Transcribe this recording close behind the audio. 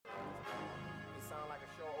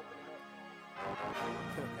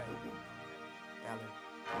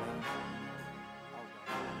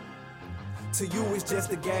To you it's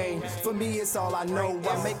just a game, for me it's all I know.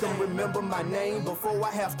 I make them remember my name before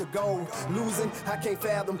I have to go. Losing, I can't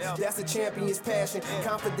fathom, that's a champion's passion.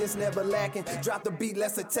 Confidence never lacking, drop the beat,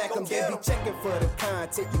 let's attack them. They be checking for the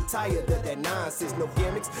content, you tired of that nonsense. No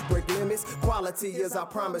gimmicks, break limits, quality is I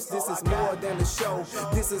promise. This is more than a show,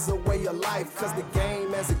 this is a way of life. Cause the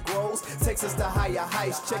game as it grows, takes us to higher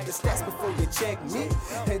heights. Check the stats before you check me.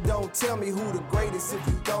 And don't tell me who the greatest if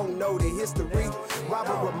you don't know the history.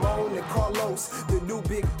 Robert, Ramon, and Carlos, the new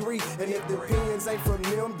big three. And if the opinions ain't from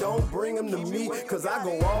them, don't bring them to me. Cause I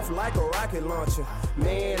go off like a rocket launcher.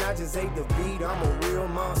 Man, I just ate the beat, I'm a real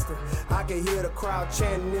monster. I can hear the crowd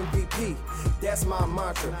chanting MVP, that's my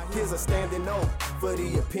mantra. Here's a standing O for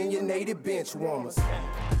the opinionated bench warmers.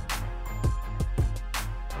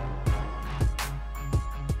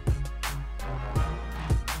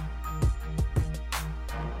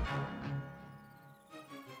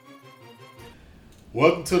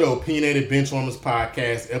 Welcome to the Opinionated Benchwarmers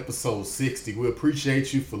Podcast, episode 60. We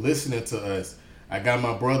appreciate you for listening to us. I got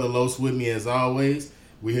my brother Los with me as always.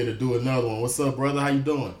 We're here to do another one. What's up, brother? How you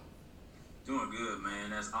doing? Doing good,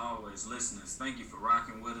 man. As always, listeners, thank you for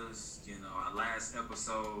rocking with us. You know, our last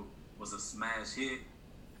episode was a smash hit.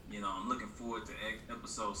 You know, I'm looking forward to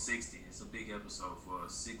episode 60. It's a big episode for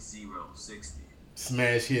us, 60.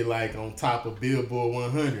 Smash hit like on top of Billboard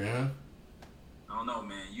 100, huh? I don't know,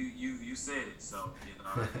 man. You said it, so you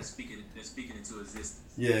know they're speaking into existence.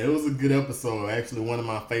 Yeah, it was a good episode. Actually, one of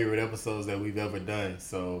my favorite episodes that we've ever done.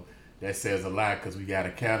 So that says a lot because we got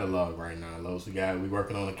a catalog right now, Los. We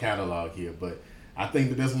working on a catalog here, but I think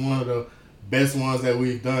that that's one of the best ones that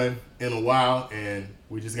we've done in a while, and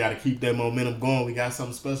we just got to keep that momentum going. We got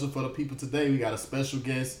something special for the people today. We got a special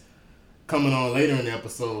guest coming on later in the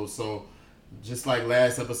episode. So just like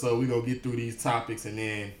last episode, we're gonna get through these topics and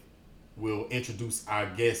then we'll introduce our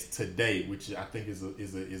guest today, which I think is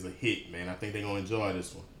a hit, man. I think they're gonna enjoy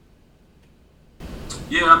this one.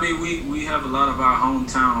 Yeah, I mean we have a lot of our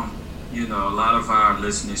hometown. You know, a lot of our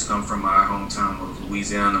listeners come from our hometown of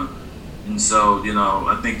Louisiana, and so you know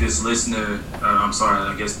I think this listener,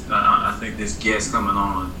 I think this guest coming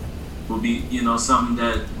on will be something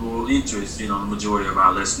that will interest the majority of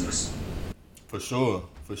our listeners. For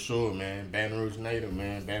sure, man. Baton Rouge native,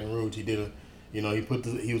 man. Baton Rouge, he did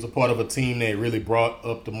he was a part of a team that really brought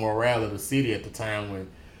up the morale of the city at the time when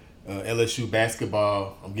LSU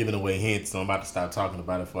basketball, I'm giving away hints, so I'm about to start talking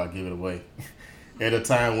about it before I give it away. At a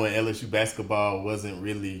time when LSU basketball wasn't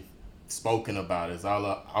really spoken about, it's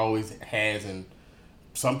always has, and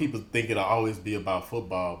some people think it'll always be about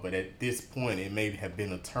football, but at this point, it may have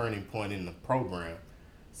been a turning point in the program.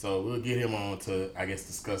 So we'll get him on to, I guess,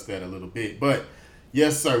 discuss that a little bit. But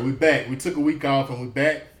yes, sir, we're back. We took a week off and we're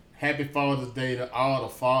back. Happy Father's Day to all the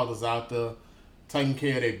fathers out there taking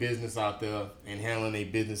care of their business out there and handling their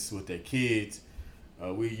business with their kids.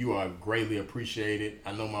 You are greatly appreciated.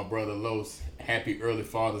 I know my brother Los, happy early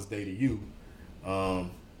Father's Day to you. I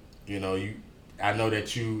know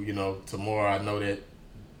that tomorrow I know that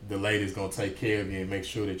the lady's going to take care of you and make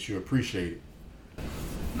sure that you appreciate it.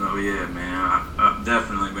 Oh, yeah, man. I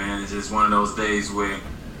definitely, man. It's just one of those days where,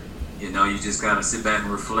 you just got to sit back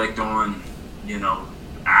and reflect on,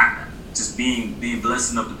 just being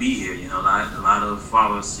blessed enough to be here. A lot of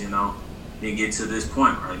fathers, didn't get to this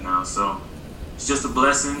point right now. So it's just a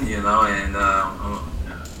blessing, and I'm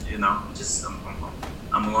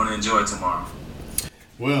going to enjoy tomorrow.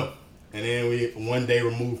 Well, and then we one day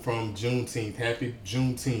removed from Juneteenth. Happy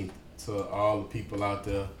Juneteenth to all the people out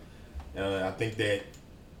there. I think that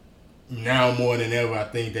now more than ever, I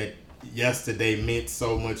think that yesterday meant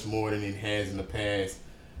so much more than it has in the past,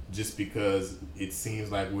 just because it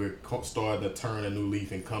seems like we're starting to turn a new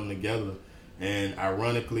leaf and come together. And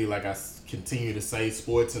ironically, like I continue to say,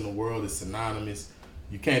 sports in the world is synonymous.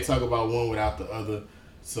 You can't talk about one without the other.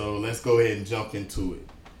 So let's go ahead and jump into it.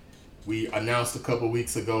 We announced a couple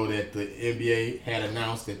weeks ago that the NBA had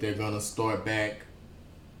announced that they're going to start back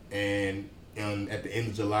and at the end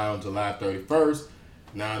of July, on July 31st.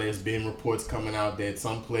 Now there's been reports coming out that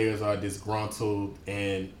some players are disgruntled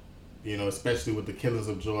and, especially with the killings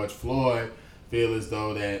of George Floyd, feel as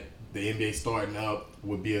though that the NBA starting up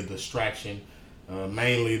would be a distraction.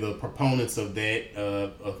 Mainly the proponents of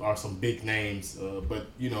that are some big names. But,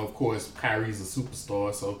 of course, Kyrie's a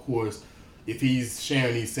superstar. So, of course, if he's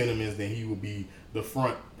sharing these sentiments, then he will be the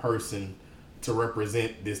front person to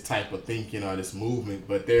represent this type of thinking or this movement.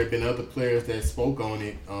 But there have been other players that spoke on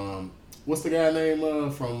it. What's the guy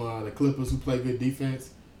name from the Clippers who play good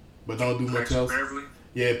defense but don't do much else? Beverly.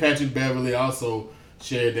 Yeah, Patrick Beverly also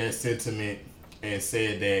shared that sentiment and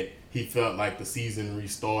said that he felt like the season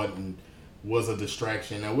restarting was a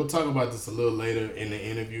distraction. Now, we'll talk about this a little later in the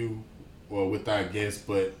interview or with our guest,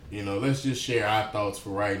 but, let's just share our thoughts for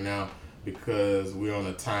right now because we're on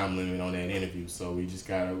a time limit on that interview. So we just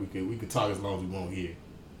we could talk as long as we want here.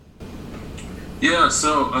 Yeah,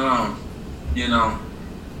 so,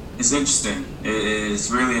 it's interesting.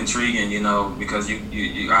 It's really intriguing, because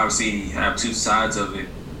you obviously have two sides of it,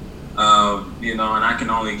 and I can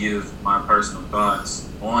only give my personal thoughts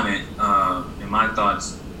on it. And my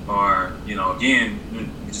thoughts are, again,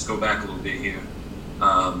 just go back a little bit here.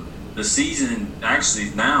 The season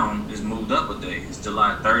actually now is moved up a day. It's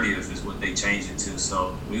July 30th is what they changed it to.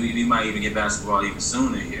 So we might even get basketball even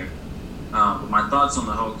sooner here. But my thoughts on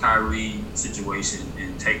the whole Kyrie situation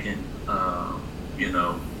and taking,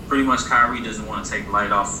 pretty much Kyrie doesn't want to take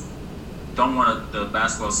light off, don't want the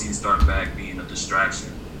basketball season start back being a distraction.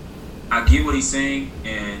 I get what he's saying,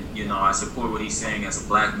 and, I support what he's saying as a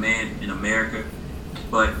black man in America.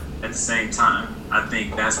 But at the same time, I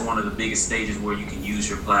think that's one of the biggest stages where you can use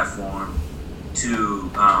your platform to,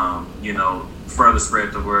 further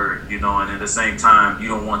spread the word, and at the same time, you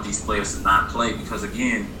don't want these players to not play because,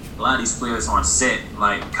 again, a lot of these players aren't set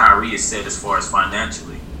like Kyrie is set as far as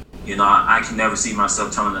financially. I can never see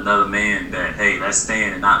myself telling another man that, hey, let's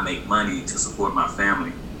stand and not make money to support my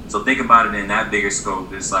family. So think about it in that bigger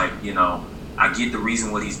scope. It's like, I get the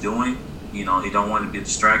reason what he's doing. He don't want to be a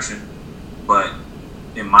distraction. But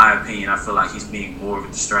in my opinion, I feel like he's being more of a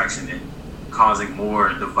distraction and causing more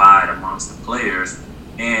divide amongst the players.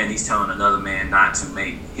 And he's telling another man not to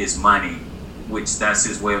make his money, which that's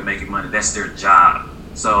his way of making money. That's their job.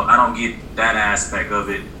 So I don't get that aspect of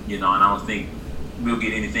it, and I don't think we'll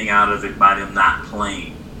get anything out of it by them not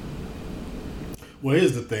playing. Well,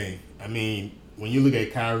 here's the thing. I mean, when you look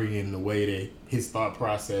at Kyrie and the way that his thought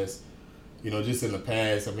process, just in the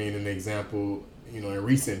past, in the example, in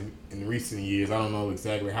recent years, I don't know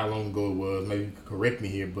exactly how long ago it was, maybe you could correct me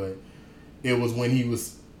here, but it was when he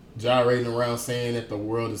was gyrating around saying that the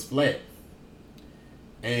world is flat.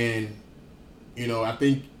 And, I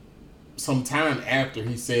think sometime after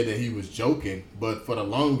he said that he was joking, but for the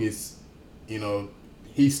longest,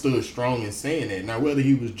 he stood strong in saying that. Now, whether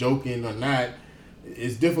he was joking or not,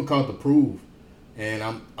 it's difficult to prove. And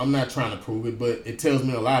I'm not trying to prove it, but it tells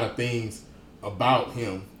me a lot of things about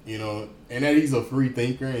him, and that he's a free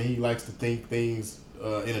thinker and he likes to think things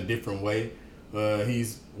in a different way.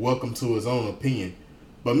 He's welcome to his own opinion.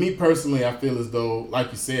 But me personally, I feel as though,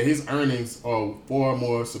 like you said, his earnings are far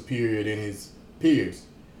more superior than his peers,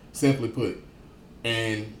 simply put.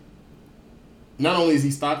 And not only is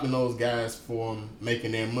he stopping those guys from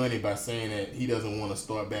making their money by saying that he doesn't want to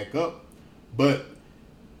start back up, but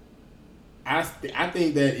I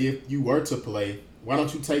think that if you were to play, why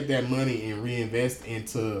don't you take that money and reinvest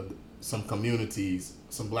into some communities,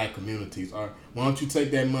 some black communities? Or why don't you take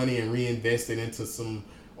that money and reinvest it into some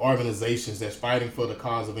organizations that's fighting for the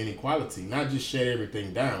cause of inequality, not just shut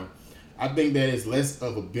everything down? I think that is less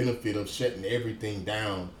of a benefit of shutting everything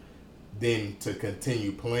down than to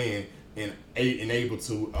continue playing and able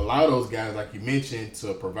to allow those guys, like you mentioned,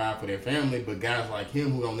 to provide for their family, but guys like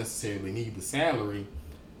him who don't necessarily need the salary,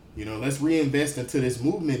 let's reinvest into this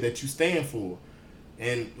movement that you stand for.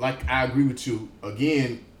 And like I agree with you,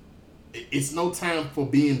 again, it's no time for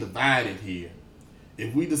being divided here.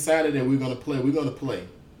 If we decided that we're going to play, we're going to play.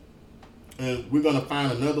 And we're going to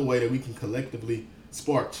find another way that we can collectively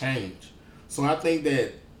spark change. So I think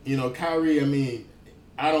that, Kyrie,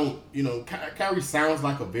 Kyrie sounds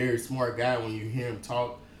like a very smart guy when you hear him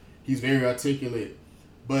talk. He's very articulate.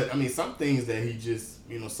 But, some things that he just,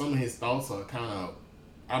 some of his thoughts are kind of,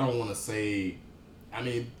 I don't want to say,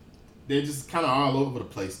 they're just kind of all over the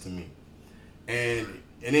place to me. And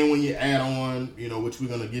then when you add on, which we're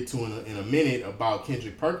going to get to in a minute, about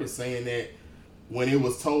Kendrick Perkins saying that when it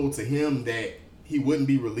was told to him that he wouldn't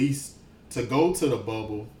be released to go to the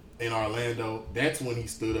bubble in Orlando, that's when he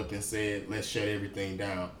stood up and said, let's shut everything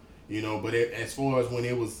down. But as far as when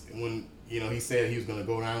he said he was going to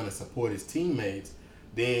go down and support his teammates,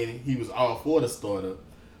 then he was all for the startup.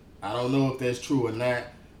 I don't know if that's true or not.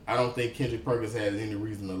 I don't think Kendrick Perkins has any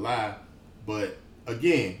reason to lie. But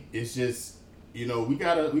again, it's just, we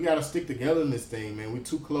gotta stick together in this thing, man. We're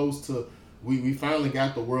too close to we finally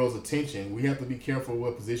got the world's attention. We have to be careful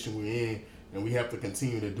what position we're in, and we have to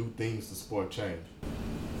continue to do things to spark change.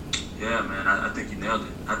 Yeah, man, I think you nailed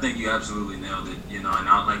it. I think you absolutely nailed it. And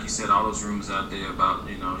like you said, all those rumors out there about,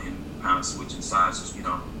 him kind of switching sides,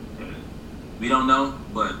 we don't know,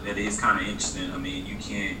 but it is kind of interesting. You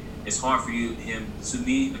can't, it's hard for to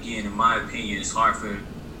me, again, in my opinion, it's hard for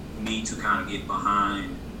me to kind of get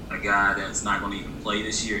behind a guy that's not going to even play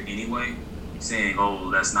this year anyway. saying, "Oh,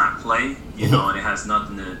 let's not play," and it has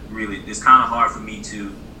nothing to really. It's kind of hard for me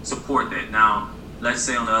to support that. Now, let's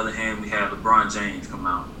say on the other hand, we have LeBron James come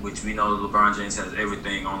out, which we know LeBron James has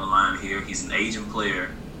everything on the line here. He's an aging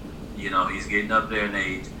player. He's getting up there in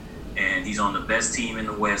age, and he's on the best team in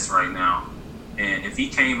the West right now. And if he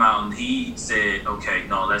came out and he said, "Okay,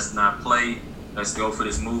 no, let's not play. Let's go for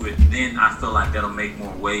this movement," then I feel like that'll make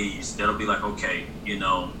more waves. That'll be like, okay,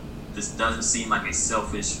 this doesn't seem like a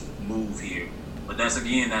selfish move here. But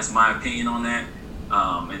that's my opinion on that.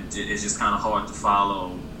 And it's just kind of hard to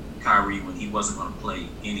follow Kyrie when he wasn't going to play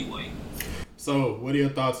anyway. So, what are your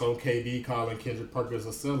thoughts on KD calling Kendrick Perkins a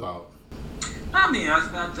sellout? I mean,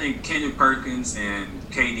 I think Kendrick Perkins and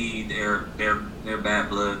KD, their bad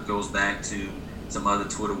blood goes back to some other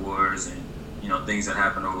Twitter wars and things that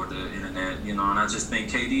happen over the internet. And I just think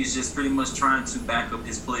KD is just pretty much trying to back up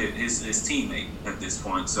his teammate at this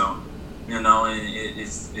point. So, and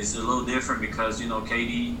it's a little different because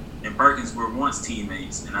KD and Perkins were once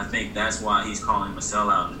teammates, and I think that's why he's calling him a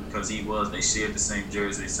sellout, because they shared the same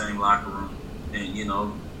jersey, same locker room,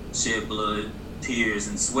 and shed blood, tears,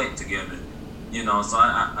 and sweat together. So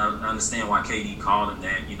I understand why KD called him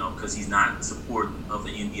that, because he's not supporting of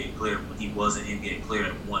an NBA player when he was an NBA player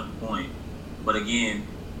at one point. But again,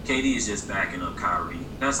 KD is just backing up Kyrie.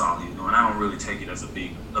 That's all he's doing. I don't really take it as a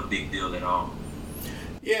big deal at all.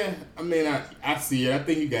 Yeah, I mean, I see it. I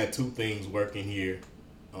think you got two things working here.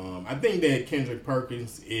 I think that Kendrick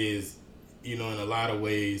Perkins is, in a lot of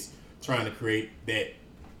ways, trying to create that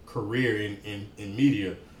career in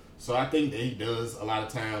media. So I think that he does a lot of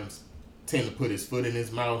times tend to put his foot in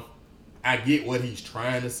his mouth. I get what he's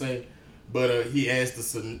trying to say, but he adds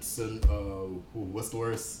what's the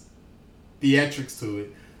word? Theatrics to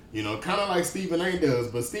it. Kind of like Stephen A. does,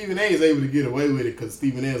 but Stephen A. is able to get away with it because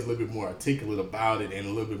Stephen A. is a little bit more articulate about it and a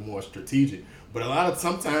little bit more strategic. But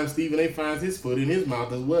sometimes Stephen A. finds his foot in his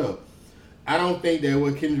mouth as well. I don't think that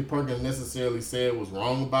what Kendrick Perkins necessarily said was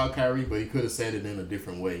wrong about Kyrie, but he could have said it in a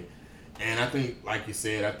different way. And I think, like you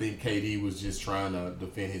said, I think KD was just trying to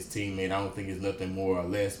defend his teammate. I don't think it's nothing more or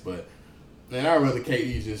less, but man, I'd rather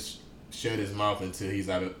KD just shut his mouth until he's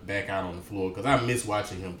back out on the floor, because I miss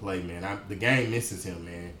watching him play, man. The game misses him,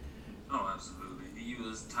 man. Oh, absolutely. He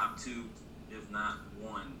was top 2, if not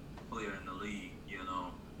 1 player in the league,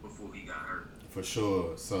 before he got hurt. For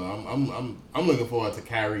sure. So I'm looking forward to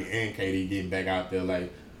Kyrie and KD getting back out there,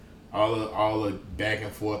 like all the back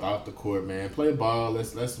and forth off the court, man. Play ball.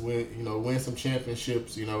 Let's win. Win some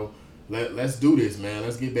championships. Let's do this, man.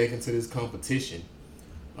 Let's get back into this competition.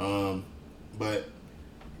 But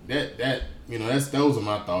those are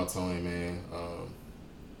my thoughts on it, man.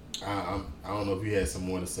 I don't know if you had some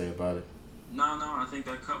more to say about it. No, I think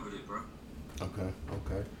that covered it, bro. Okay.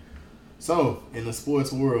 So, in the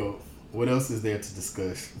sports world, what else is there to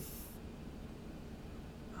discuss?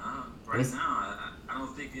 Right now, I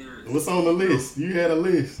don't think there's... What's on the list? You had a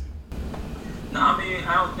list. No, I mean,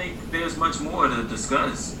 I don't think there's much more to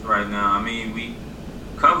discuss right now. I mean, we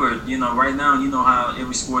covered, right now, how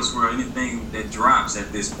every sports world, anything that drops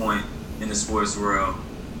at this point in the sports world,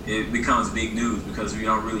 it becomes big news because we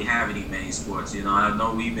don't really have any main sports. I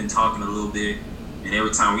know we've been talking a little bit, and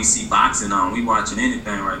every time we see boxing on, we watching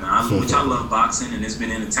anything right now, which I love boxing, and it's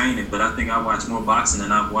been entertaining, but I think I watch more boxing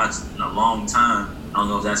than I've watched in a long time. I don't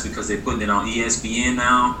know if that's because they're putting it on ESPN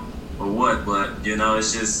now or what, but,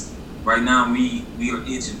 it's just, right now we are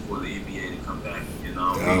itching for the NBA to come back.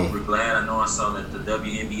 We're glad. I know I saw that the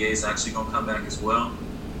WNBA is actually going to come back as well.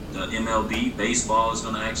 The MLB, baseball is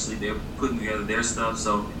going to they're putting together their stuff.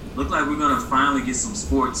 So look like we're going to finally get some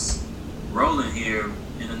sports rolling here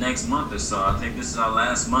in the next month or so. I think this is our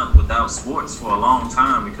last month without sports for a long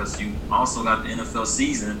time, because you also got the NFL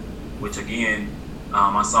season, which again,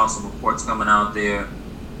 I saw some reports coming out there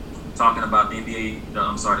talking about the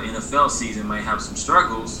NFL season may have some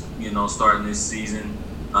struggles, starting this season,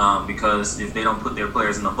 because if they don't put their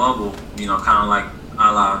players in a bubble, kind of like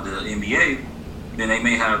a la the NBA, then they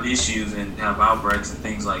may have issues and have outbreaks and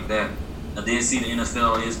things like that. I did see the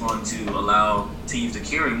NFL is going to allow teams to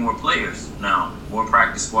carry more players now, more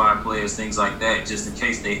practice squad players, things like that, just in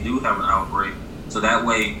case they do have an outbreak. So that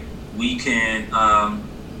way we can,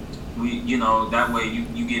 that way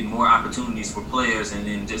you get more opportunities for players, and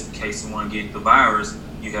then just in case someone get the virus,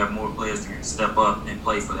 you have more players that can step up and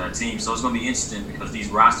play for that team. So it's going to be interesting because these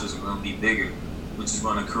rosters are going to be bigger, which is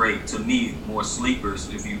going to create, to me, more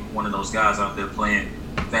sleepers if you're one of those guys out there playing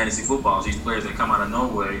fantasy football. These players that come out of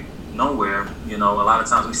nowhere, a lot of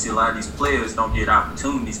times we see a lot of these players don't get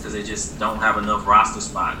opportunities because they just don't have enough roster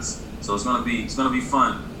spots. So it's going to be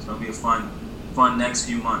fun. It's going to be a fun next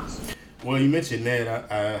few months. Well, you mentioned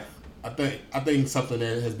that. I think something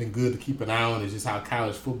that has been good to keep an eye on is just how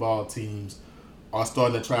college football teams are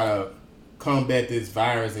starting to try to combat this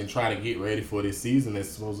virus and try to get ready for this season that's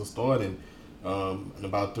supposed to start in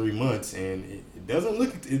about 3 months, and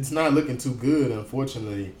it's not looking too good,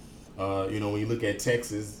 unfortunately. When you look at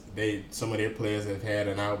Texas, some of their players have had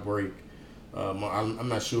an outbreak. I'm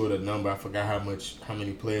not sure the number. I forgot how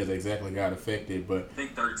many players exactly got affected, but I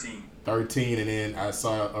think 13. 13, and then I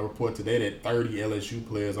saw a report today that 30 LSU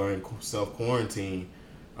players are in self-quarantine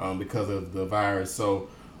because of the virus. So,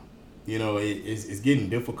 it's getting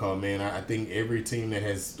difficult, man. I think every team that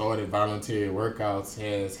has started voluntary workouts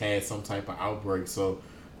has had some type of outbreak. So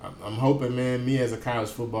I'm hoping, man, me as a college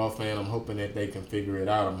football fan, I'm hoping that they can figure it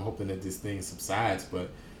out. I'm hoping that this thing subsides. But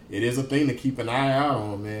it is a thing to keep an eye out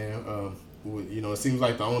on, man. It seems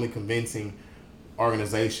like the only convincing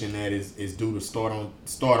organization that is due to start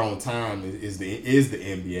on time is the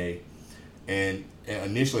NBA. And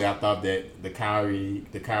initially, I thought that the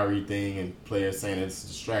Kyrie thing and players saying it's a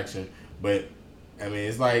distraction, but I mean,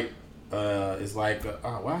 it's like I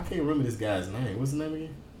can't remember this guy's name. What's his name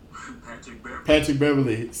again? Patrick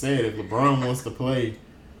Beverley said if LeBron wants to play,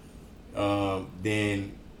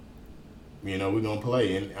 then we're gonna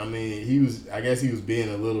play. And I mean, I guess he was being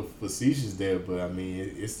a little facetious there, but I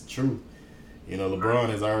mean, it's the truth. LeBron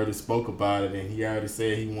has already spoke about it, and he already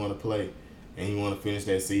said he want to play and he want to finish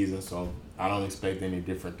that season. So I don't expect any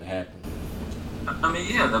different to happen. I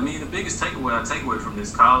mean, the biggest takeaway I take away from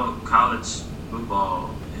this college football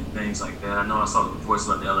and things like that. I know I saw the reports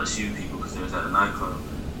about the LSU people because they was at a nightclub.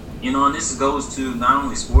 And this goes to not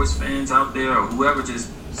only sports fans out there or whoever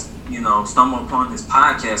just stumble upon this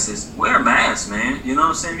podcast is wear a mask, man. You know what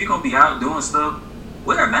I'm saying? If you're gonna be out doing stuff,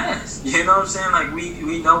 wear a mask. You know what I'm saying? Like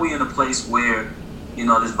we know we're in a place where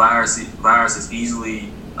this virus is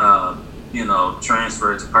easily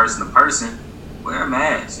transferred to person. Wear a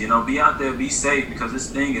mask. Be out there, be safe, because this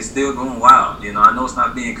thing is still going wild. I know it's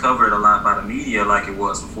not being covered a lot by the media like it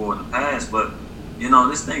was before in the past, but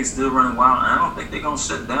this thing is still running wild, and I don't think they're gonna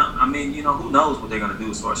shut down. I mean, who knows what they're gonna do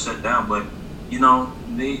as far as shut down, but they're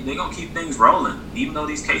gonna keep things rolling, even though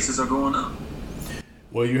these cases are going up.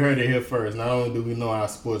 Well, you heard it here first. Not only do we know our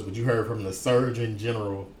sports, but you heard from the Surgeon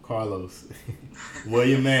General, Carlos. Wear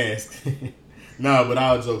your mask. No, but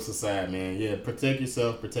all jokes aside, man. Yeah, protect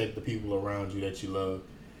yourself, protect the people around you that you love,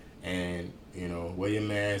 and wear your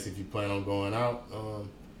mask if you plan on going out.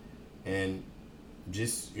 And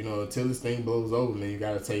just until this thing blows over, man, you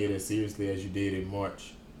got to take it as seriously as you did in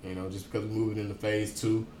March. Just because we're moving into phase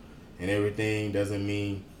 2 and everything doesn't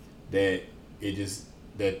mean that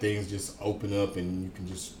things just open up and you can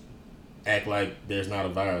just act like there's not a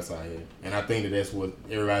virus out here. And I think that's what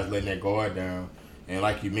everybody's letting that guard down. And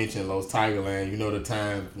like you mentioned, Los Tigerland, the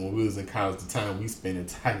time when we was in college, the time we spent in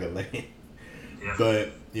Tigerland. Yeah.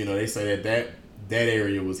 But, they say that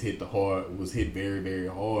area was hit very, very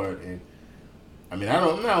hard. And I mean,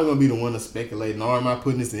 I'm not going to be the one to speculate, nor am I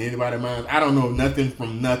putting this in anybody's mind. I don't know nothing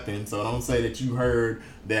from nothing, so don't say that you heard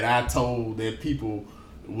that I told that people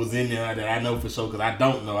was in there that I know for sure, because I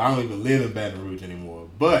don't know. I don't even live in Baton Rouge anymore.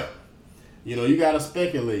 But, you got to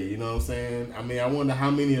speculate, you know what I'm saying? I mean, I wonder how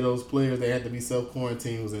many of those players that had to be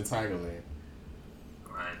self-quarantined was in Tigerland.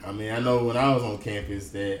 Right. I mean, I know when I was on campus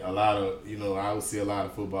that a lot of, I would see a lot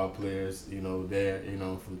of football players, there,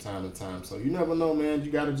 from time to time. So you never know, man.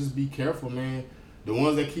 You got to just be careful, man. The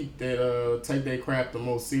ones that take their crap the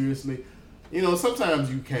most seriously,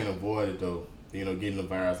 sometimes you can't avoid it though. Getting the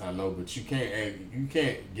virus, I know, but you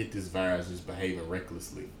can't get this virus just behaving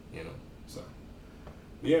recklessly, So,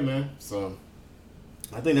 yeah, man. So,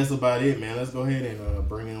 I think that's about it, man. Let's go ahead and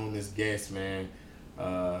bring in on this guest, man.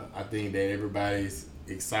 I think that everybody's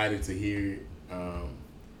excited to hear it.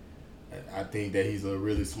 I think that he's a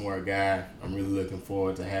really smart guy. I'm really looking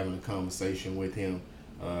forward to having a conversation with him.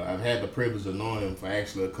 I've had the privilege of knowing him for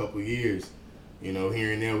actually a couple of years.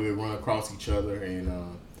 Here and there we would run across each other,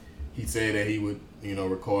 and he said that he would,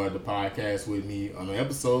 record the podcast with me on an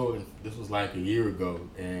episode, and this was like a year ago.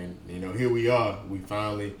 And, here we are. We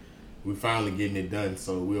finally getting it done.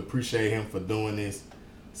 So we appreciate him for doing this.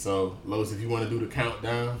 So, Los, if you want to do the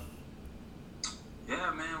countdown.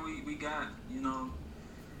 Yeah, man, we got,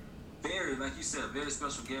 very, like you said, a very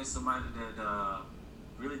special guest, somebody that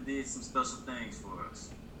really did some special things for us.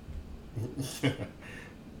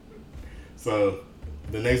 So,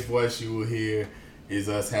 the next voice you will hear is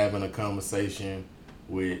us having a conversation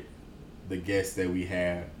with the guest that we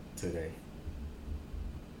have today.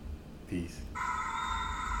 Peace.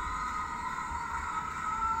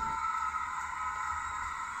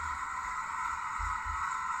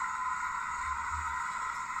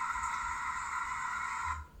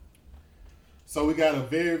 So we got a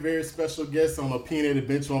very, very special guest on Opinionated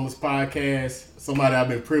Benchwarmers podcast. Somebody I've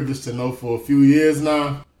been privileged to know for a few years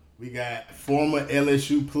now. We got former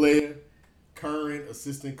LSU player, current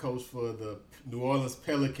assistant coach for the New Orleans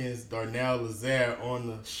Pelicans, Darnell Lazare, on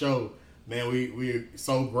the show. Man, we're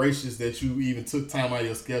so gracious that you even took time out of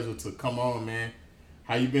your schedule to come on, man.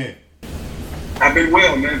 How you been? I've been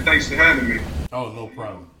well, man. Thanks for having me. Oh, no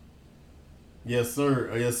problem. Yes,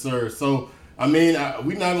 sir. Yes, sir. So, I mean,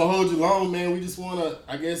 we're not going to hold you long, man. We just want to,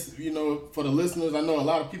 I guess, for the listeners, I know a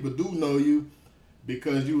lot of people do know you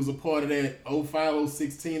because you was a part of that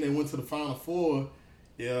 05-06 team that went to the Final Four,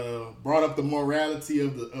 brought up the morality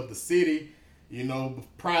of the city.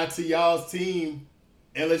 Prior to y'all's team,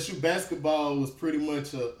 LSU basketball was pretty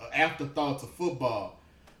much an afterthought to football.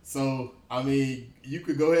 So, I mean, you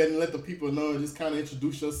could go ahead and let the people know, just kind of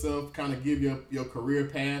introduce yourself, kind of give your career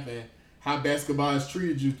path and how basketball has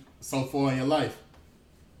treated you so far in your life.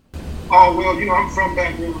 Oh, well, I'm from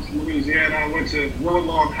Baton Rouge, Louisiana. I went to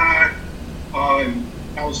Woodlawn High. And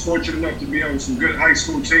I was fortunate enough to be on some good high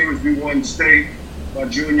school teams. We won state my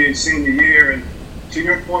junior and senior year. And to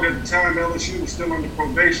your point, at the time, LSU was still under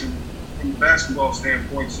probation from a basketball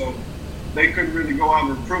standpoint. So they couldn't really go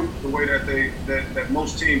out and recruit the way that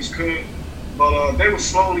most teams could. But they were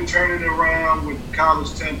slowly turning it around with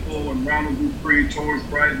College Temple and Ronald Dupree, Torres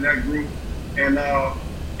Brighton, that group. And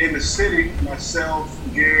in the city, myself,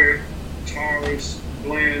 Garrett, Taurus,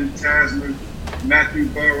 Glenn, Tasman, Matthew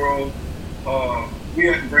Barrow, we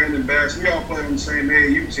had Brandon Bass. We all played on the same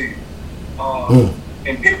AAU team.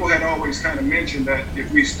 And people had always kind of mentioned that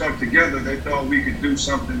if we stuck together, they thought we could do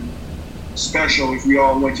something special if we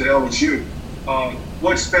all went to LSU.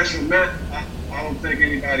 What special meant, I don't think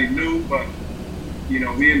anybody knew, but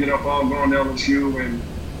we ended up all going to LSU, and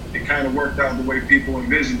it kind of worked out the way people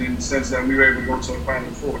envisioned it in the sense that we were able to go to a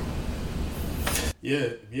Final Four.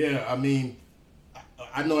 Yeah. I mean,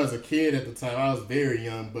 I know as a kid at the time, I was very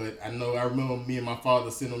young, but I remember me and my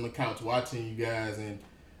father sitting on the couch watching you guys, and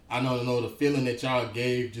I know the feeling that y'all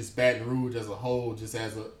gave just Baton Rouge as a whole, just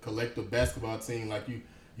as a collective basketball team. Like you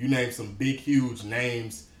named some big, huge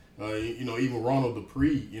names. Even Ronald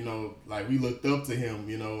Dupree. Like we looked up to him.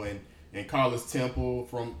 And College Temple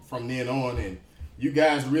from then on, and you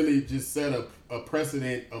guys really just set a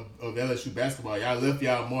precedent of LSU basketball. Y'all left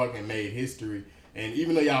y'all mark and made history. And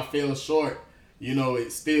even though y'all fell short,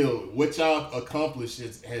 it's still what y'all accomplished.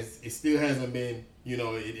 It still hasn't been,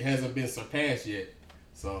 it hasn't been surpassed yet.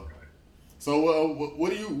 So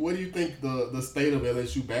what do you think the state of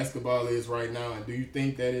LSU basketball is right now, and do you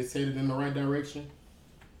think that it's headed in the right direction?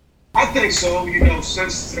 I think so.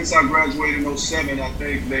 Since I graduated in 07, I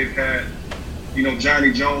think they've had,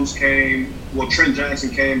 Johnny Jones came, Trent Johnson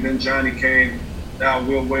came, then Johnny came, now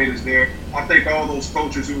Will Wade is there. I think all those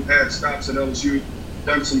coaches who've had stops at LSU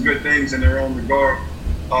done some good things in their own regard.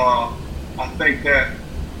 I think that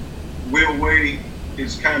Will Wade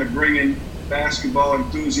is kind of bringing basketball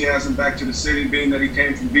enthusiasm back to the city, being that he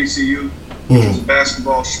came from VCU, which was a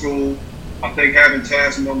basketball school. I think having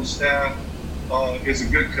Tasman on the staff is a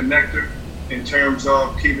good connector in terms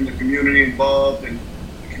of keeping the community involved and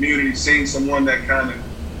the community seeing someone that kind of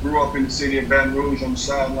grew up in the city of Baton Rouge on the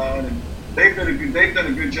sideline. And they've done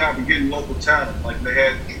a good job of getting local talent. Like they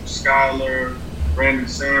had Skylar, Brandon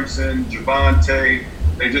Sampson, Javante.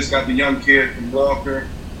 They just got the young kid from Walker.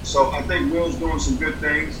 So I think Will's doing some good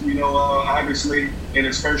things. Obviously in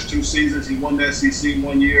his first 2 seasons, he won the SEC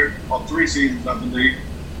 1 year, or 3 seasons, I believe.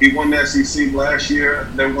 He won the SEC last year.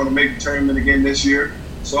 They were going to make the tournament again this year.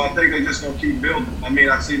 So I think they're just going to keep building. I mean,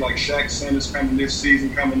 I see like Shaq Sun is coming this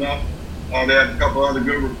season coming up. They have a couple other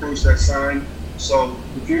good recruits that signed. So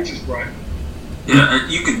the future's bright. Yeah,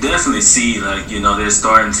 you can definitely see, they're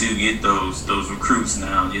starting to get those recruits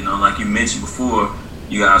now. Like you mentioned before,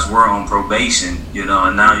 you guys were on probation,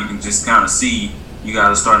 and now you can just kind of see you guys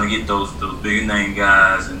are starting to get those bigger name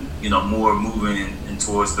guys and, more moving in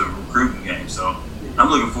towards the recruiting game. So I'm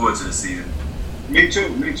looking forward to the season. Me too.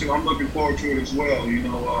 I'm looking forward to it as well.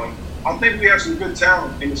 I think we have some good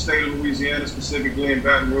talent in the state of Louisiana, specifically in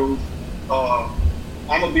Baton Rouge. I'm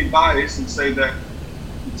going to be biased and say that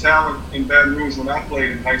the talent in Baton Rouge when I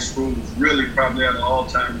played in high school was really probably at an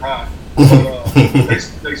all-time high. But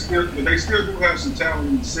they still do have some talent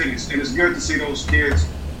in the cities, and it's good to see those kids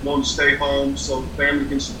want to stay home so family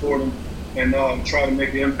can support them and try to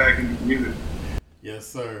make an impact in the community. Yes,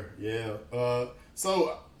 sir. Yeah.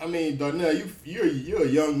 So I mean, Darnell, you're a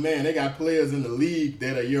young man. They got players in the league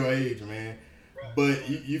that are your age, man. But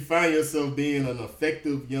you find yourself being an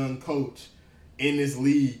effective young coach in this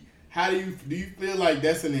league. How do you feel like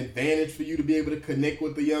that's an advantage for you to be able to connect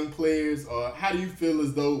with the young players, or how do you feel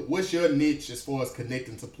as though what's your niche as far as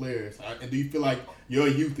connecting to players? And do you feel like your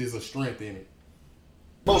youth is a strength in it?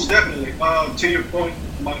 Most definitely. To your point,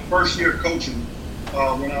 my first year coaching,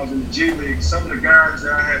 when I was in the G League, some of the guys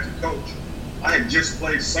that I had to coach, I had just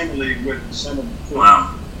played summer league with some of them before.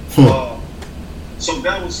 Wow. So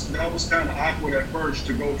that was kind of awkward at first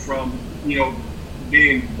to go from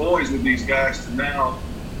being boys with these guys to now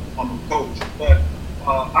I'm a coach. But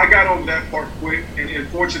I got over that part quick, and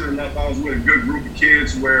fortunate enough, I was with a good group of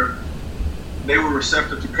kids where they were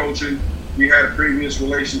receptive to coaching. We had a previous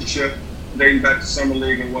relationship dating back to summer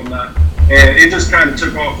league and whatnot, and it just kind of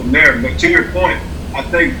took off from there. But to your point, I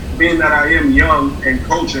think being that I am young and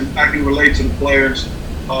coaching, I can relate to the players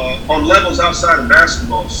on levels outside of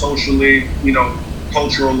basketball, socially,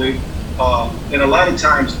 culturally, and a lot of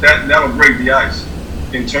times that'll break the ice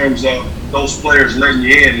in terms of those players letting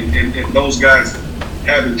you in and those guys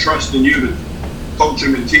having trust in you to coach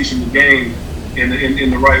them and teach them the game in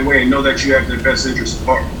the right way and know that you have their best interests at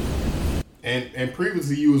heart. And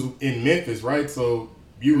previously you was in Memphis, right? So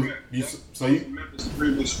Memphis the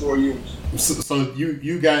previous 4 years. So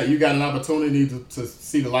you got an opportunity to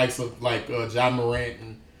see the likes of like Ja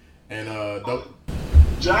Morant and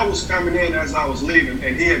Ja was coming in as I was leaving,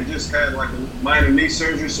 and he had just had like a minor knee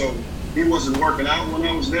surgery, so he wasn't working out when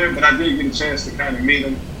I was there. But I did get a chance to kind of meet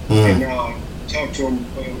him and talk to him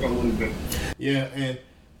a little bit. Yeah, and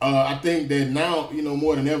I think that now,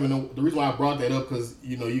 more than ever, the reason why I brought that up because,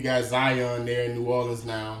 you got Zion there in New Orleans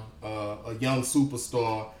now, a young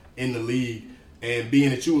superstar in the league. And being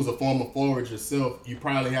that you was a former forward yourself, you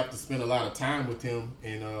probably have to spend a lot of time with him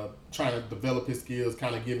and trying to develop his skills,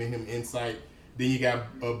 kind of giving him insight. Then you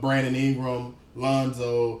got Brandon Ingram,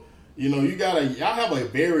 Lonzo. Y'all have a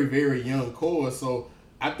very, very young core. So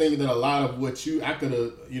I think that a lot of what I could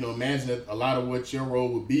imagine that a lot of what your role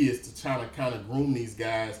would be is to try to kind of groom these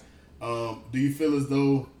guys. Do you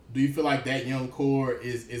feel like that young core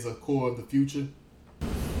is a core of the future?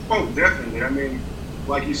 Oh, definitely. I mean,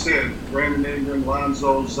 like you said, Brandon Ingram,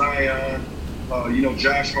 Lonzo, Zion,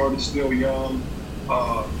 Josh Hart is still young.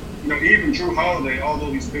 Even Drew Holiday,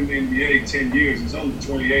 although he's been in the NBA 10 years, he's only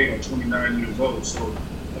 28 or 29 years old. So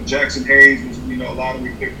Jackson Hayes was, a lot of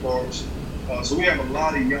big forwards. So we have a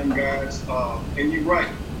lot of young guys. And you're right.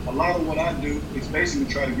 A lot of what I do is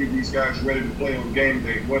basically try to get these guys ready to play on game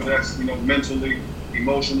day, whether that's, mentally,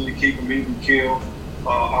 emotionally, keep them even killed,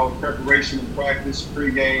 our preparation and practice,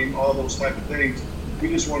 pregame, all those type of things. We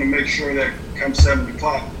just want to make sure that come 7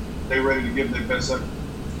 o'clock, they're ready to give their best effort.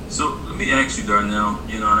 So let me ask you, Darnell,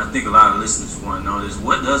 and I think a lot of listeners want to know this.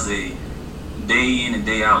 What does a day in and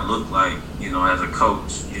day out look like, as a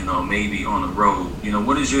coach, maybe on the road?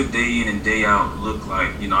 What does your day in and day out look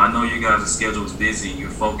like? I know you guys' schedule is busy and you're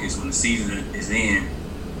focused when the season is in,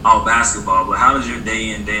 all basketball, but how does your day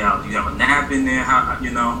in, day out? Do you have a nap in there? How,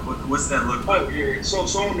 what's that look like? Oh, yeah. So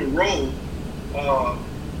on the road,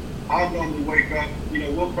 I'll normally wake up,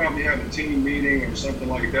 we'll probably have a team meeting or something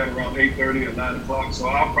like that around 8:30 or 9 o'clock. So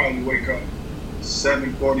I'll probably wake up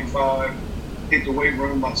 7:45, hit the weight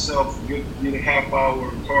room myself, get a half hour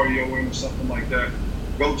of cardio in or something like that,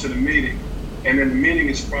 go to the meeting. And then the meeting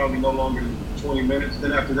is probably no longer than 20 minutes.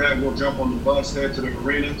 Then after that, we'll jump on the bus, head to the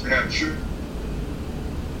arena to have a shoot.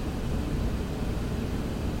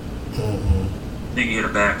 I think you hit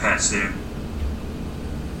a bad patch there.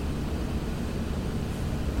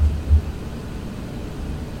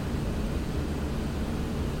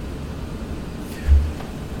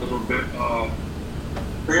 A little bit.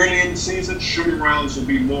 Early in the season, shooting rounds will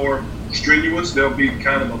be more strenuous. They'll be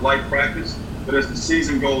kind of a light practice. But as the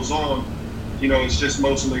season goes on, it's just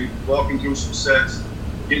mostly walking through some sets,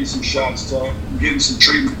 getting some shots up, getting some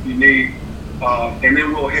treatment if you need. And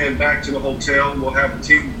then we'll head back to the hotel. We'll have a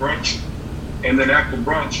team brunch. And then after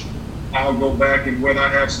brunch, I'll go back and whether I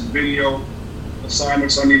have some video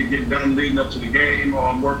assignments I need to get done leading up to the game or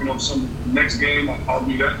I'm working on some next game, I'll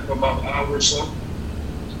do that for about an hour or so.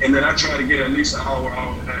 And then I try to get at least an hour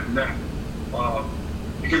and a half nap.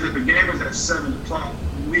 Because if the game is at 7 o'clock,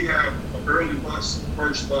 we have an early bus,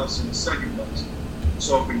 first bus, and a second bus.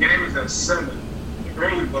 So if the game is at 7, the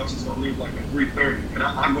early bus is going to leave like at 3:30. And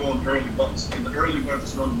I go on the early bus. And the early bus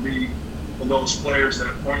is going to be for those players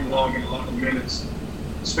that aren't logging a lot of minutes,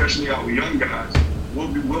 especially our young guys. We'll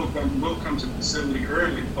come to the facility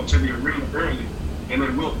early, or to the arena early, and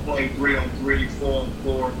then we'll play 3-on-3,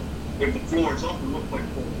 4-on-4. If the floor is open, we'll play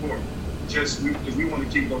 4-on-4. Just because we want to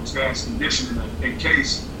keep those guys conditioned enough in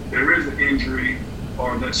case there is an injury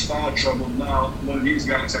or there's foul trouble. Now, one of these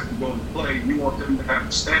guys have to go and play. You want them to have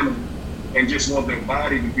the stamina and just want their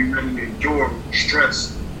body to be ready to endure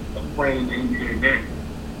stress of playing in the NBA game.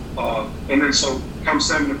 And then so come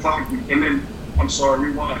 7 o'clock,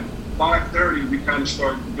 rewind. 5:30, we kind of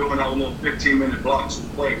start doing our little 15-minute blocks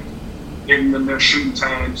with players, giving them their shooting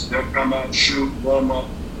times. They'll come out, shoot, warm up.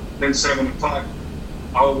 Then 7 o'clock,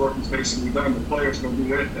 our work is basically done. The players going to do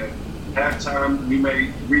their thing. Halftime, we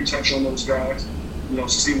may retouch on those guys,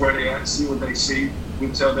 see where they at, see what they see. We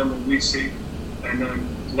tell them what we see, and then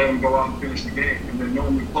let them go out and finish the game. And then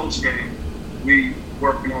normally post-game, we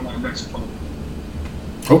working on our next play.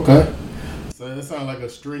 Okay. So that sounds like a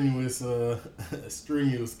strenuous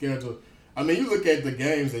schedule. I mean, you look at the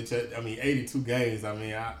games 82 games. I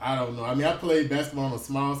mean, I don't know. I mean, I played basketball on a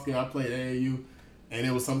small scale. I played AAU, and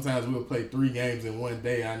it was sometimes we would play 3 games in one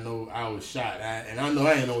day. I know I was shot. I know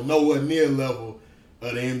I ain't nowhere near level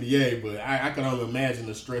of the NBA, but I can only imagine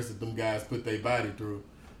the stress that them guys put their body through.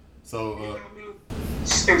 So,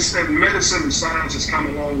 medicine and science has come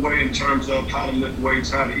a long way in terms of how to lift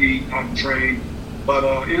weights, how to eat, how to train. But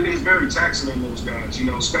it is very taxing on those guys,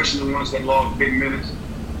 especially the ones that log big minutes.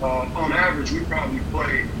 On average, we probably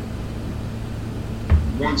play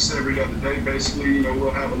once every other day. Basically,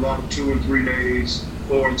 we'll have a lot of 2 and 3 days,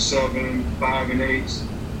 4 and 7, 5 and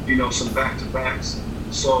 8s, some back-to-backs.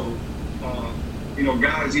 So,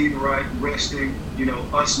 guys eating right, resting,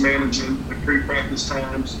 us managing the pre-practice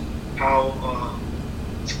times, how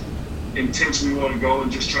intense we want to go,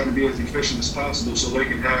 and just trying to be as efficient as possible so they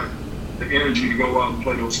can have the energy to go out and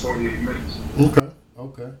play those 48 minutes.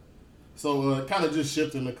 Okay. So kind of just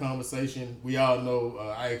shifting the conversation. We all know,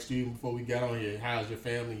 I asked you before we got on here, how's your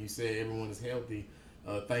family? You said everyone is healthy.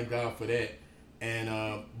 Thank God for that. And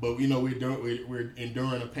but we're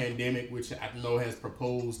enduring a pandemic, which I know has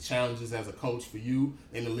proposed challenges as a coach for you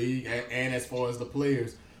in the league and as far as the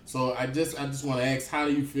players. So I just want to ask, how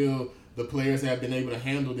do you feel the players have been able to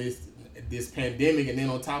handle this pandemic? And then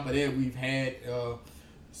on top of that, we've had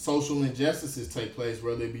social injustices take place,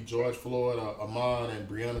 whether it be George Floyd or Ahmaud and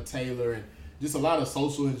Breonna Taylor, and just a lot of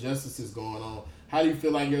social injustices going on. How do you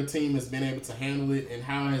feel like your team has been able to handle it, and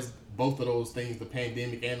how has both of those things, the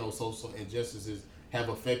pandemic and those social injustices, have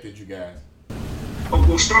affected you guys?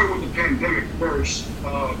 We'll start with the pandemic first,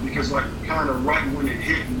 because kind of right when it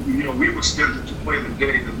hit, we were scheduled to play the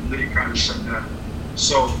day that the league kind of shut down.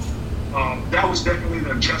 So that was definitely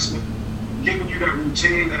an adjustment. Giving you that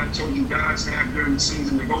routine that I told you guys to have during the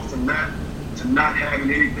season, to go from that to not having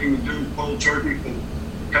anything to do cold turkey for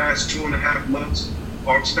the past 2.5 months,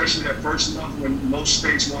 or especially that first month when most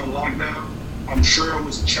states were on lockdown, I'm sure it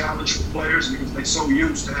was a challenge for players because they're so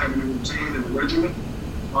used to having a routine and a regimen.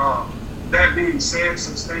 That being said,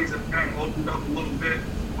 since things have kind of opened up a little bit,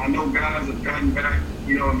 I know guys have gotten back,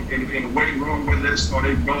 in a weight room with this, or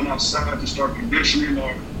they've gone outside to start conditioning,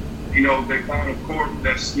 or they found a court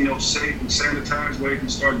that's, safe and sanitized where they can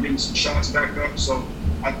start getting some shots back up. So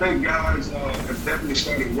I think guys have definitely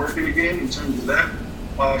started working again in terms of that.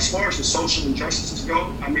 As far as the social injustices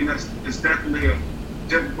go, I mean, it's definitely a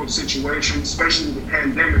difficult situation, especially with the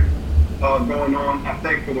pandemic going on. I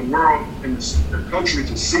think for the world and the country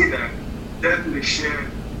to see that definitely shed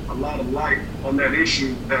a lot of light on that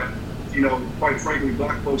issue that, quite frankly,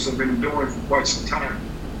 black folks have been enduring for quite some time.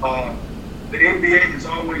 The NBA has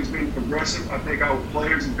always been progressive. I think our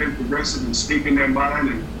players have been progressive in speaking their mind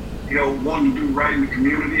and, wanting to do right in the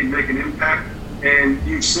community and make an impact. And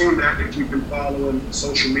you've seen that if you've been following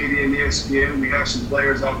social media and ESPN. We have some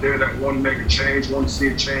players out there that want to make a change, want to see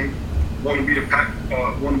a change, want to be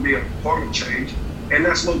a part of change. And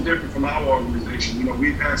that's no different from our organization.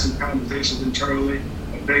 We've had some conversations internally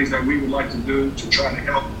of things that we would like to do to try to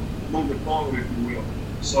help move it forward, if you will.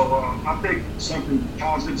 So I think something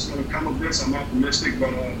positive is going to come of this. I'm optimistic,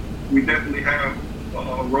 but we definitely have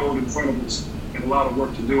a road in front of us and a lot of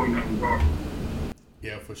work to do in that regard.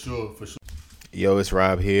 Yeah, for sure. Yo, it's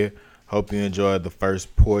Rob here. Hope you enjoyed the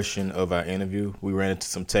first portion of our interview. We ran into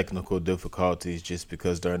some technical difficulties just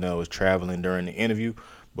because Darnell was traveling during the interview,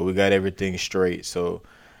 but we got everything straight. So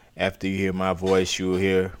after you hear my voice, you will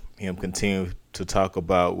hear him continue to talk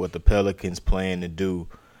about what the Pelicans plan to do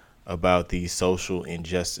about these social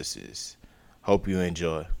injustices. Hope you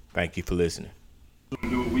enjoy. Thank you for listening.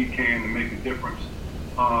 Do what we can to make a difference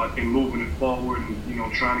in moving it forward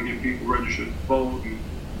and, trying to get people registered to vote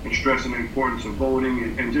and stressing the importance of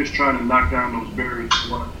voting and just trying to knock down those barriers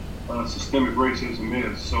to what systemic racism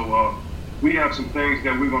is. So we have some things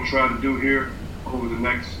that we're going to try to do here over the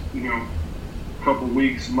next, couple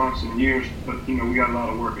weeks, months, and years, but, we got a lot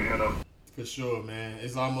of work ahead of us. For sure, man.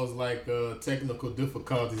 It's almost like technical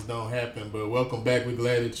difficulties don't happen, but welcome back. We're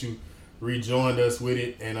glad that you rejoined us with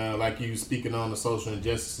it. And like you speaking on the social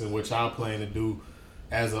injustice and what y'all plan to do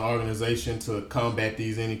as an organization to combat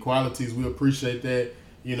these inequalities, we appreciate that.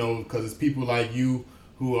 because it's people like you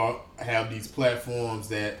who have these platforms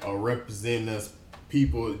that are representing us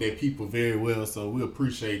people very well. So we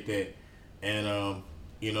appreciate that, and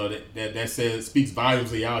that speaks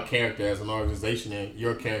volumes of y'all character as an organization and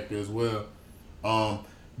your character as well.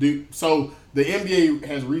 So the NBA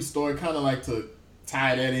has restored, kind of like to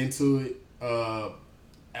tie that into it.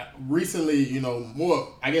 Recently,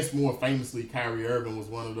 more famously, Kyrie Irving was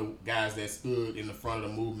one of the guys that stood in the front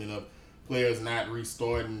of the movement of players not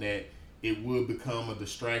restarting, that it would become a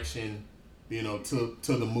distraction, to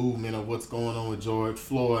the movement of what's going on with George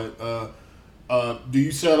Floyd. Do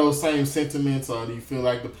you share those same sentiments, or do you feel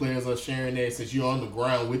like the players are sharing that, since you're on the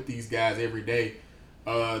ground with these guys every day?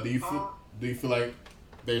 Do you feel like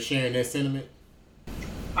they're sharing that sentiment?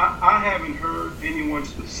 I haven't heard anyone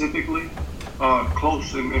specifically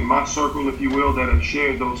close in my circle, if you will, that have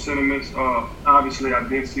shared those sentiments. Obviously, I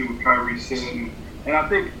did see what Kyrie said, and I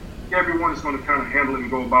think everyone is going to kind of handle it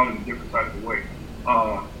and go about it in a different type of way.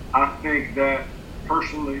 I think that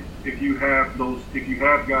personally, if you have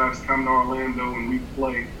guys come to Orlando and we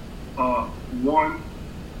play, one,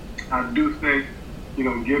 I do think,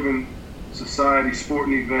 given society,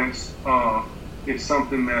 sporting events, it's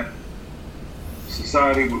something that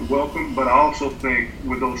society would welcome, but I also think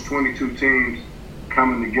with those 22 teams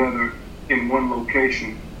coming together in one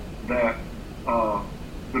location, that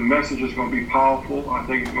the message is going to be powerful. I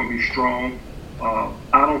think it's going to be strong.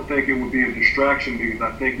 I don't think it would be a distraction, because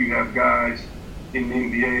I think you have guys in the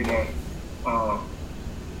NBA that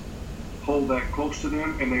hold that close to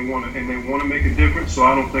them, and they want to make a difference. So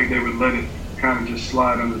I don't think they would let it kind of just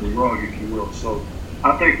slide under the rug, if you will. So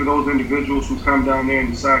I think for those individuals who come down there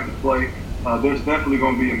and decide to play, there's definitely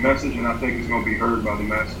going to be a message, and I think it's going to be heard by the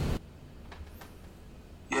masses.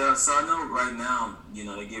 Yeah, so I know right now,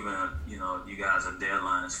 they're giving, you guys a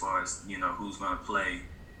deadline as far as, who's going to play,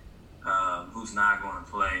 who's not going to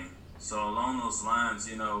play. So along those lines,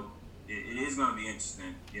 it is going to be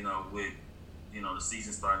interesting, with, the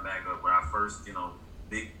season starting back up, with our first,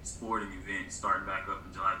 big sporting event starting back up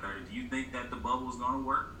in July 30th. Do you think that the bubble is going to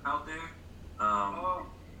work out there?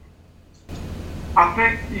 I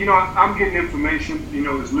think, I'm getting information,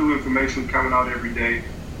 there's new information coming out every day.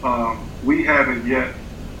 We haven't yet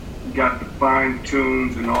got the fine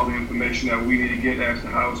tunes and all the information that we need to get as to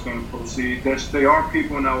how it's going to proceed. There are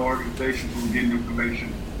people in our organization who are getting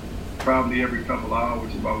information probably every couple of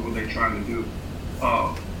hours about what they're trying to do.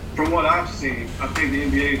 From what I've seen, I think the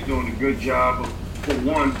NBA is doing a good job of, for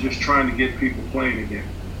one, just trying to get people playing again.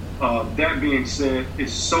 That being said,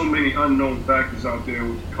 it's so many unknown factors out there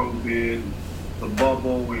with COVID and the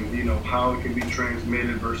bubble, and how it can be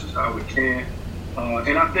transmitted versus how it can't.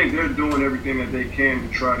 And I think they're doing everything that they can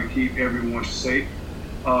to try to keep everyone safe.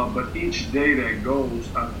 But each day that goes,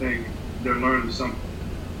 I think they're learning something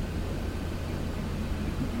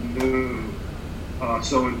new.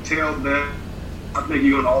 So until then, I think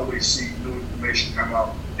you're going to always see new information come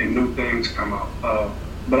out and new things come out.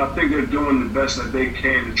 But I think they're doing the best that they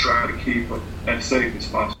can to try to keep it as safe as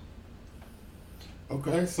possible.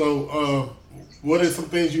 Okay, so what are some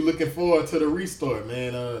things you're looking forward to the restart,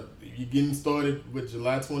 man? You getting started with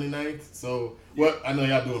July 29th. So I know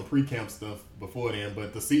y'all doing pre-camp stuff before then,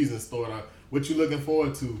 but the season start. What you looking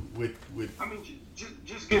forward to with? I mean,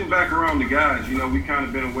 just getting back around the guys. We kind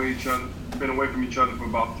of been away from each other for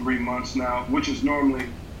about 3 months now, which is normally,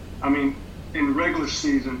 in the regular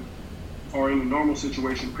season or in a normal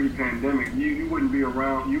situation pre-pandemic, you wouldn't be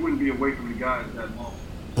around, you wouldn't be away from the guys that long.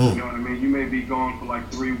 You know what I mean? You may be gone for like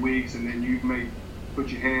 3 weeks, and then you may put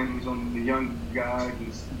your hands on the young guys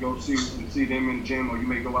and go see them in the gym, or you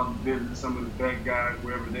may go out and visit some of the vet guys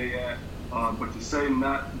wherever they at. But to say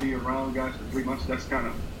not be around guys for 3 months, that's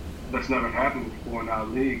never happened before in our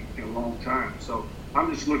league in a long time. So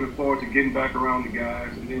I'm just looking forward to getting back around the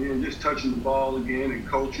guys and then just touching the ball again and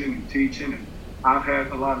coaching and teaching. And I've had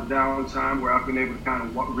a lot of downtime where I've been able to kind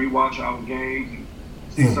of rewatch our games and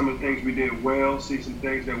see some of the things we did well, see some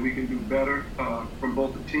things that we can do better from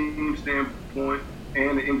both the team standpoint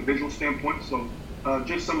and the individual standpoint. So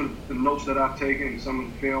just some of the notes that I've taken and some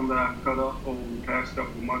of the film that I've cut up over the past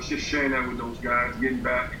couple of months, just sharing that with those guys, getting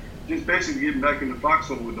back in the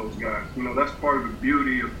foxhole with those guys. That's part of the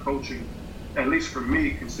beauty of coaching, at least for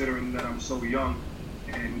me, considering that I'm so young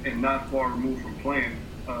and not far removed from playing.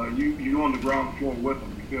 You're on the ground floor with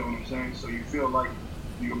them, you feel what I'm saying? So you feel like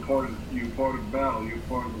you're part of the battle, you're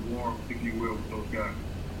part of the war, if you will, with those guys.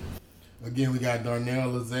 Again, we got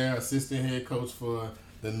Darnell Lazare, assistant head coach for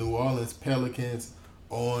the New Orleans Pelicans,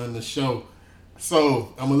 on the show.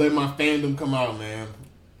 So I'm gonna let my fandom come out, man.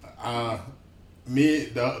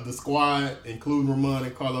 the squad, including Ramon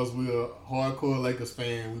and Carlos, we're a hardcore Lakers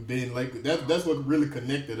fan. We've been Lakers. That's what really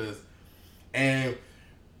connected us. And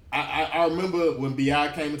I remember when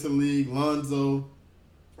B.I. came into the league, Lonzo,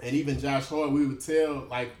 and even Josh Hart, we would tell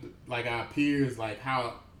like our peers like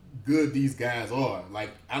how good these guys are. Like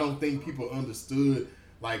I don't think people understood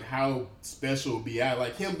like how special B.I.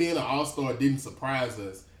 Like him being an all-star didn't surprise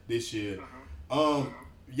us this year.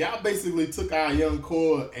 Y'all basically took our young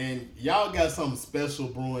core and y'all got something special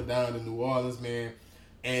brewing down in New Orleans, man.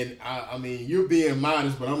 And I mean, you're being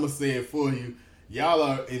modest, but I'm gonna say it for you. Y'all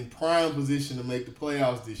are in prime position to make the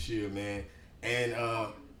playoffs this year, man. And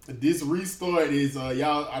this restart is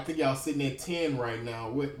y'all. I think y'all sitting at 10 right now.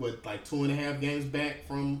 What like 2.5 games back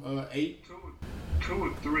from 8? 2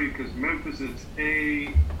 or 3, because Memphis is 8.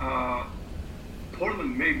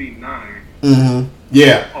 Portland may be 9. Mm-hmm.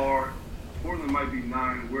 Yeah. Or Portland might be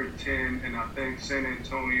 9. We're 10, and I think San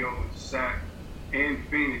Antonio, Sac, and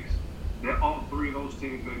Phoenix. That all 3 of those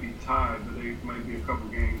teams may be tied, but they might be a couple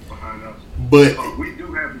games behind us. But we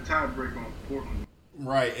do have the tiebreaker on Portland.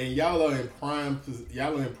 Right, and y'all are in prime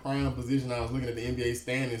position. I was looking at the NBA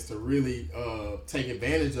standings to really take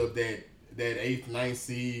advantage of that 8th, 9th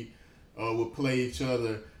seed will play each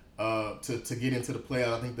other to get into the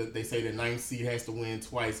playoffs. I think that they say the 9th seed has to win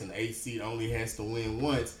twice and the 8th seed only has to win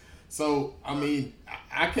once. So, I mean,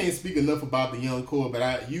 I can't speak enough about the young core,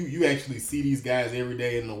 but you actually see these guys every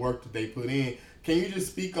day in the work that they put in. Can you just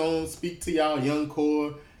speak to y'all young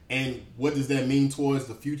core and what does that mean towards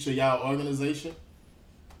the future of y'all organization?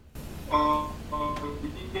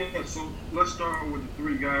 Yeah, so let's start with the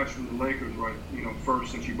 3 guys from the Lakers, right?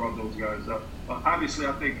 First, since you brought those guys up. Obviously,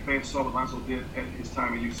 I think fans saw what Lonzo did at his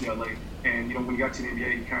time at UCLA. And, when he got to the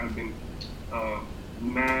NBA, he kind of been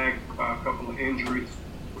nagged by a couple of injuries.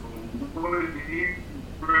 What he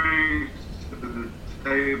brings to the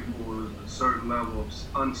table is a certain level of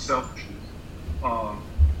unselfishness.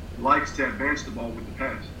 Likes to advance the ball with the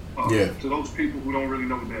pass. To those people who don't really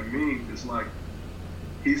know what that means, it's like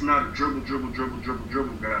he's not a dribble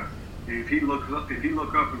guy. If he look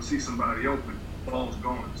up and see somebody open, the ball's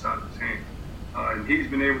going inside of his hand. And he's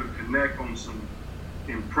been able to connect on some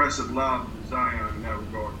impressive lobs with Zion in that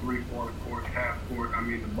regard. 3/4 court, half court. I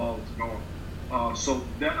mean, the ball is going. So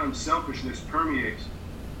that unselfishness permeates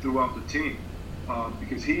throughout the team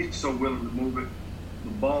because he's so willing to move it.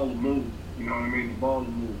 The ball will move. You know what I mean? The ball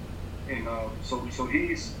will move. And so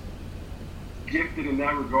he's gifted in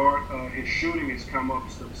that regard. His shooting has come up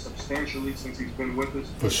substantially since he's been with us.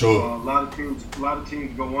 For sure. A lot of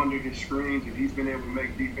teams go under his screens, and he's been able to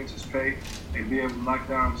make defenses pay and be able to knock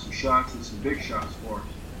down some shots and some big shots for us.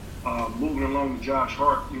 Moving along to Josh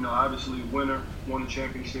Hart, obviously a winner, won a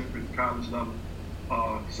championship at the college level.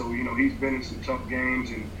 So he's been in some tough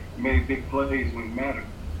games and made big plays when it mattered.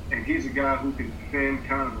 And he's a guy who can defend,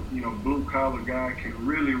 kind of blue collar guy, can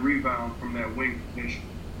really rebound from that wing position.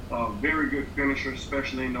 Very good finisher,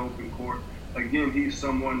 especially in the open court. Again, he's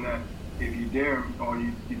someone that if you dare him or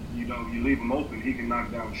you leave him open, he can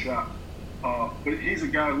knock down shots. But he's a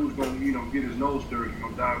guy who's going to get his nose dirty,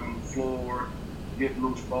 dive on the floor, get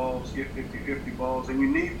loose balls, get 50-50 balls, and you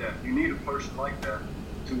need that. You need a person like that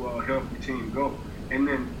to help your team go. And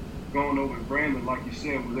then going over to Brandon, like you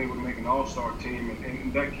said, was able to make an all-star team,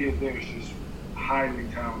 and that kid there is just highly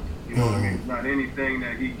talented. You know what I mean? It's not anything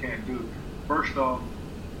that he can't do. First off,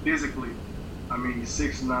 physically, he's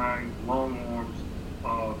 6'9", long arms,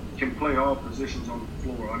 can play all positions on the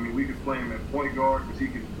floor. We could play him at point guard because he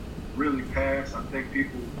can really pass. I think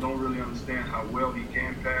people don't really understand how well he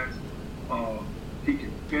can pass. He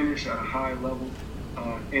can finish at a high level.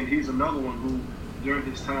 And he's another one who, during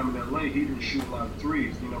his time in LA, he didn't shoot a lot of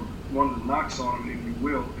threes. One of the knocks on him, if you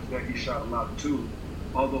will, is that he shot a lot of twos,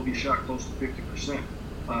 although he shot close to 50%.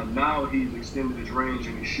 Now he's extended his range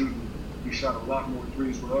and he shot a lot more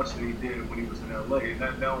threes with us than he did when he was in LA, and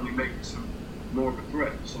that only makes him more of a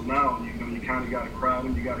threat. So now, you kind of got to crowd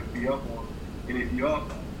him, you got to be up on him. And if you're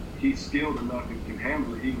up, he's skilled enough and can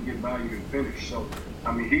handle it, he can get by you and finish. So,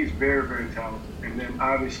 he's very, very talented. And then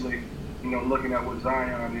obviously, looking at what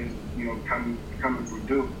Zion is, coming from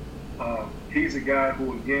Duke, he's a guy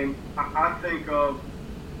who, again, I think of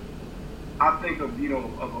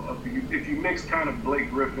if you mix kind of Blake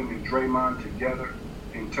Griffin and Draymond together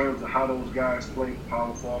in terms of how those guys play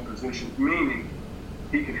power forward positions, meaning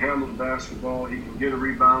he can handle the basketball, he can get a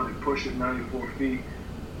rebound and push it 94 feet.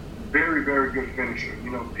 Very, very good finisher.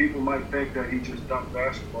 People might think that he just dunked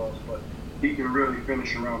basketballs, but he can really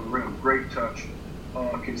finish around the rim. Great touch.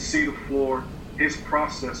 Can see the floor. His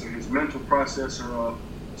mental processor of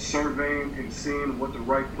surveying and seeing what the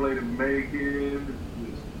right play to make is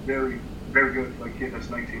very, very good for a kid that's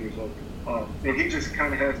 19 years old. And he just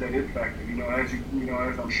kind of has that it factor.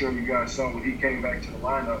 As I'm sure you guys saw when he came back to the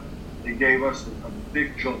lineup, it gave us a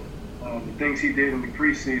big jolt. The things he did in the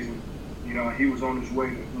preseason, he was on his way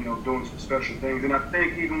to, doing some special things. And I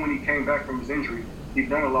think even when he came back from his injury, he's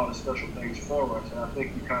done a lot of special things for us. And I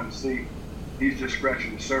think you kind of see he's just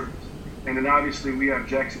scratching the surface. And then obviously we have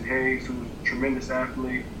Jackson Hayes, who's a tremendous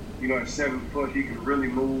athlete. At 7 foot, he can really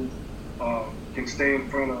move, can stay in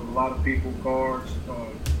front of a lot of people, guards,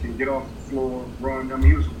 can get off the floor, run. I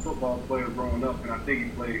mean, he was a football player growing up, and I think he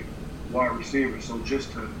played wide receiver. So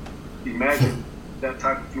just to imagine that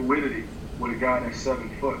type of fluidity with a guy that's 7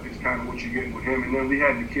 foot is kind of what you're getting with him. And then we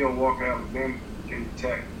had Nikhil Walker out of Virginia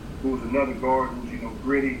Tech, who was another guard who's,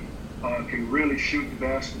 gritty, can really shoot the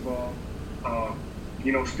basketball,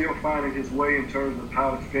 still finding his way in terms of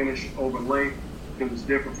how to finish over length, because it's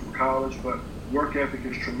different from college, but work ethic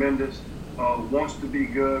is tremendous, wants to be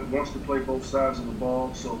good, wants to play both sides of the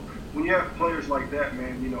ball. So when you have players like that,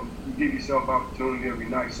 man, you give yourself opportunity every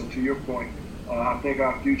night. So to your point, I think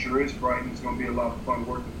our future is bright, and it's going to be a lot of fun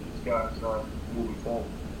working with these guys moving forward.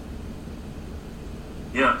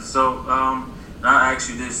 Yeah, so I'll ask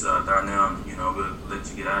you this, Darnell, we'll let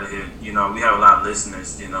you get out of here. We have a lot of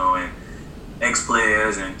listeners, and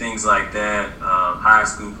ex-players and things like that, high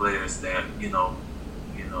school players that,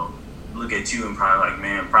 look at you and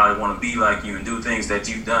probably want to be like you and do things that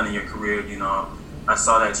you've done in your career. I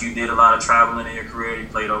saw that you did a lot of traveling in your career. You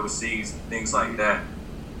played overseas, things like that.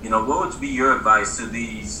 What would be your advice to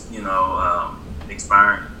these,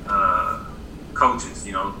 expiring coaches?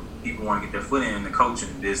 People want to get their foot in the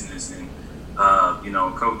coaching business, and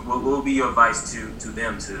coach, what would be your advice to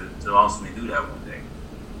them to ultimately do that one day?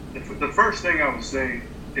 The first thing I would say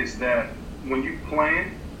is that when you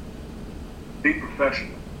plan, be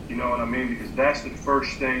professional. You know what I mean? Because that's the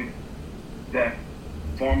first thing that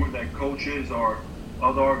coaches or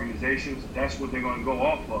other organizations, that's what they're going to go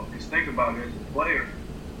off of. Because think about it, as a player,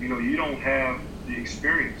 you don't have the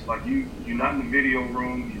experience. Like you're not in the video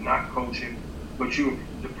room, you're not coaching, but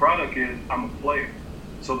the product is, I'm a player.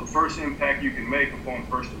 So the first impact you can make upon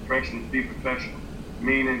first impression is be professional.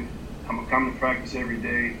 Meaning, I'm going to come to practice every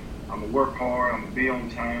day, I'm going to work hard, I'm going to be on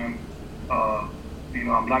time,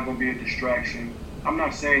 I'm not going to be a distraction. I'm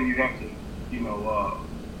not saying you have to,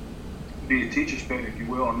 be a teacher's pet, if you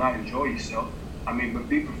will, and not enjoy yourself. But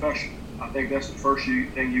be professional. I think that's the first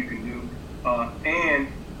thing you can do. And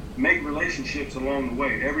make relationships along the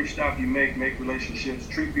way. Every stop you make relationships.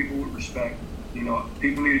 Treat people with respect.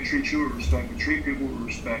 People need to treat you with respect, but treat people with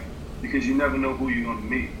respect, because you never know who you're going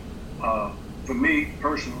to meet. For me,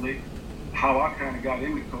 personally, how I kind of got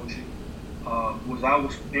into coaching was I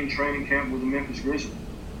was in training camp with the Memphis Grizzlies,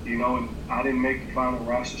 and I didn't make the final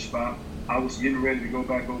roster spot. I was getting ready to go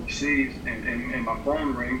back overseas, and my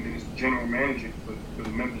phone rang, and it's the general manager for the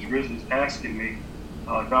Memphis Grizzlies asking me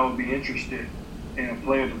if I would be interested in a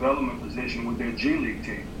player development position with their G League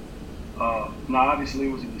team. Now, obviously,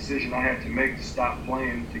 it was a decision I had to make to stop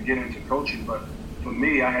playing to get into coaching, but for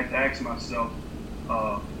me, I had to ask myself,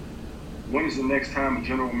 when is the next time a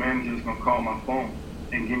general manager is going to call my phone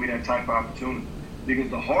and give me that type of opportunity? Because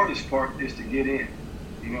the hardest part is to get in.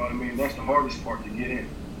 You know what I mean? That's the hardest part, to get in.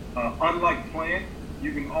 Unlike playing,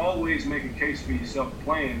 you can always make a case for yourself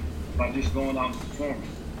playing by just going out and performing.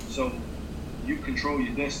 So you control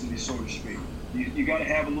your destiny, so to speak. You got to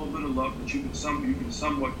have a little bit of luck, but you can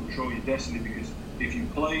somewhat control your destiny, because if you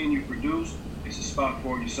play and you produce, it's a spot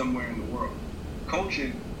for you somewhere in the world.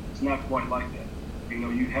 Coaching is not quite like that.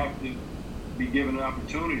 You have to be given an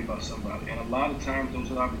opportunity by somebody, and a lot of times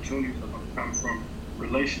those opportunities are going to come from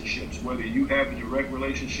relationships, whether you have a direct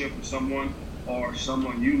relationship with someone or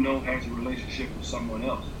someone has a relationship with someone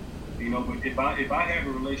else. But if I have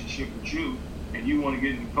a relationship with you and you want to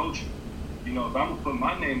get into coaching, if I'm gonna put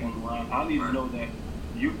my name on the line, I need to know that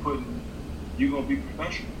you're gonna be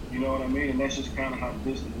professional. You know what I mean? And that's just kind of how the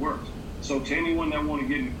business works. So to anyone that want to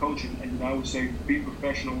get into coaching, I would say be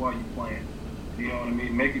professional while you're playing. You know what I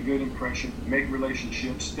mean? Make a good impression, make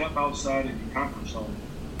relationships, step outside of your comfort zone,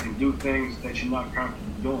 and do things that you're not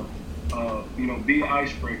comfortable doing. Be an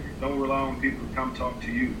icebreaker. Don't rely on people to come talk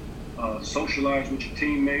to you. Socialize with your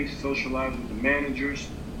teammates, socialize with the managers,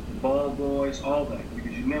 the ball boys, all that,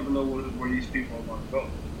 because you never know where these people are going to go.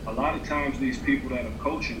 A lot of times these people that are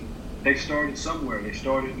coaching, they started somewhere. They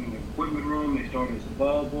started in the equipment room, they started as a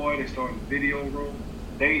ball boy, they started in the video room.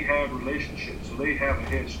 They have relationships, so they have a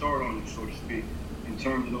head start on you, so to speak, in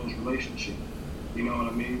terms of those relationships. You know what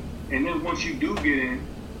I mean? And then once you do get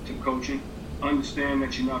into coaching, understand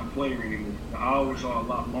that you're not a player anymore. The hours are a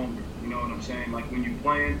lot longer. You know what I'm saying? Like when you're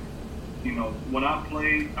playing, when I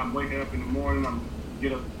play, I'm waking up in the morning, I'm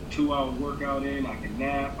get a 2-hour workout in, I can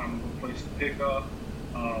nap, I'm gonna place to pick up.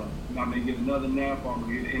 I may get another nap, or I'm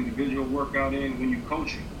going to get an individual workout in. When you're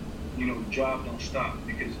coaching, the job don't stop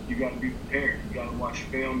because you got to be prepared. You got to watch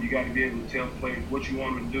film. You got to be able to tell players what you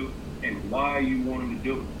want them to do and why you want them to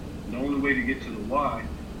do it. The only way to get to the why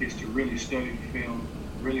is to really study the film,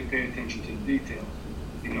 really pay attention to the details.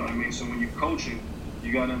 You know what I mean? So when you're coaching,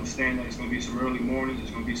 you got to understand that it's going to be some early mornings,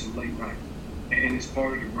 it's going to be some late nights. And it's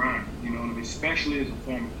part of the grind, you know what I mean? Especially as a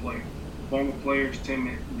former player. Former players tend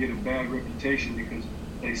to get a bad reputation because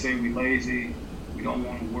they say we lazy, we don't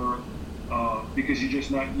want to work, because you're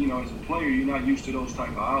just not, as a player, you're not used to those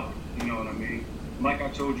type of hours, you know what I mean? Like I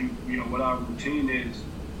told you, what our routine is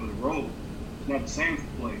for the road, it's not the same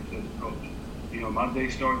for players as a coach. My day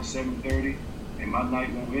starts at 7:30, and my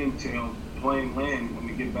night won't end till plane land when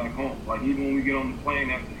we get back home. Like even when we get on the plane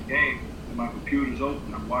after the game, and my computer's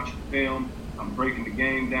open, I'm watching film, I'm breaking the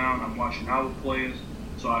game down, I'm watching our players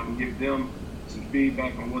so I can give them some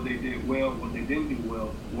feedback on what they did well, what they didn't do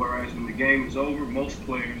well. Whereas when the game is over, most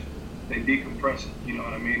players, they decompress it. You know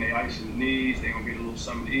what I mean? They ice the knees, they're going to get a little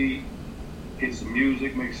something to eat, hit some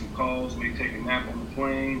music, make some calls, maybe take a nap on the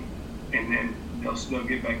plane, and then they'll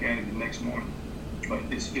get back at it the next morning. But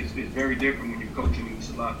it's very different when you're coaching.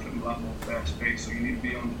 It's a lot more fast paced. So you need to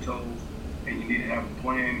be on your toes, and you need to have a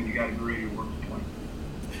plan, and you got to be ready to work the plan.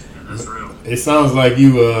 That's real. It sounds like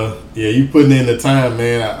you putting in the time,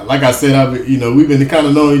 man. Like I said, we've been kind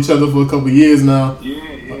of knowing each other for a couple of years now.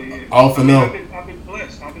 Yeah. Off and on. I've been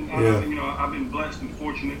blessed. I've been blessed and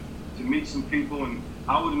fortunate to meet some people, and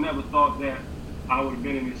I would have never thought that I would have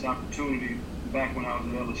been in this opportunity back when I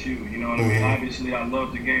was at LSU. You know what I mean? Obviously, I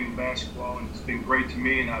love the game of basketball, and it's been great to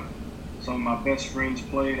me. And some of my best friends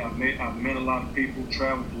played. I've met a lot of people,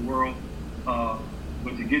 traveled the world.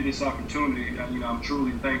 But to get this opportunity, I'm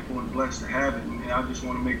truly thankful and blessed to have it, and I just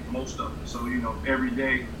want to make the most of it. So, every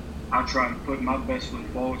day I try to put my best foot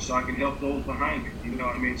forward so I can help those behind me. You know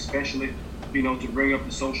what I mean? Especially, to bring up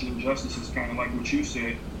the social injustices, kind of like what you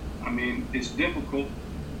said. I mean, it's difficult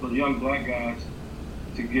for young black guys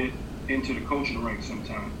to get into the coaching ranks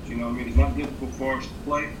sometimes. You know what I mean? It's not difficult for us to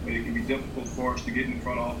play, but it can be difficult for us to get in the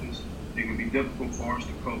front office. It can be difficult for us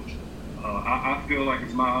to coach. I feel like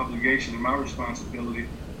it's my obligation and my responsibility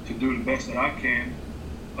to do the best that I can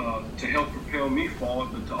to help propel me forward,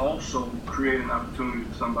 but to also create an opportunity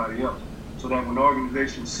for somebody else, so that when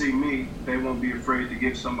organizations see me, they won't be afraid to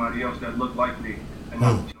give somebody else that look like me an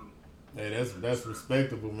opportunity. Hey, that's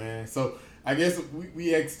respectable, man. So I guess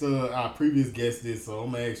we asked our previous guest this, so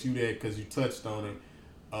I'm gonna ask you that because you touched on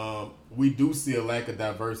it. We do see a lack of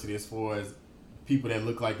diversity as far as people that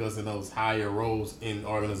look like us in those higher roles in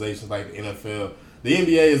organizations like the NFL. The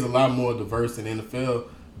NBA is a lot more diverse than the NFL,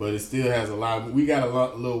 but it still has a lot. We got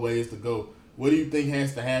a little ways to go. What do you think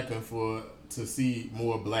has to happen to see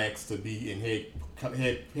more blacks to be in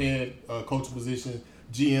head coaching positions,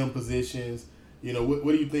 GM positions?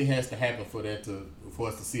 What do you think has to happen for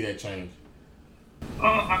us to see that change?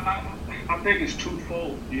 I think it's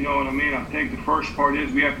twofold. You know what I mean? I think the first part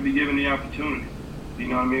is we have to be given the opportunity. You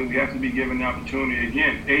know what I mean? We have to be given the opportunity.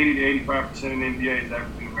 Again, 80 to 85% of the NBA is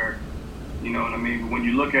African American. You know what I mean? But when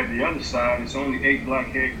you look at the other side, it's only 8 black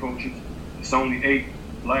head coaches. It's only 8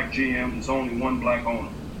 black GMs. It's only 1 black owner.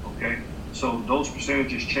 Okay? So those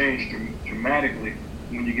percentages change dramatically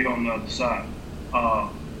when you get on the other side.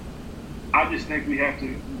 I just think we have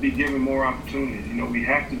to be given more opportunities. We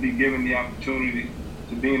have to be given the opportunity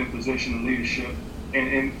to be in a position of leadership.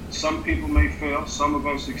 And some people may fail, some are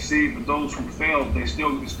going to succeed, but those who fail, it's still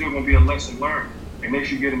going to be a lesson learned, and they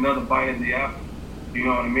should get another bite at the apple. You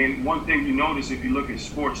know what I mean? One thing you notice if you look at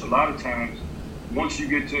sports, a lot of times, once you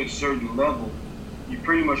get to a certain level, you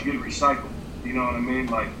pretty much get recycled. You know what I mean?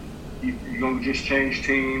 Like you're going to just change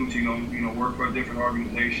teams, you're going to work for a different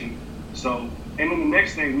organization. So, and then the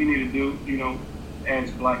next thing we need to do, as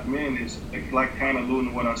black men is, like kind of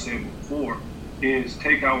alluding to what I said before, is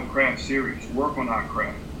take our craft serious, work on our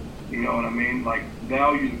craft. You know what I mean? Like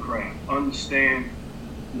value the craft, understand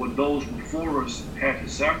what those before us had to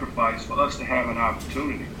sacrifice for us to have an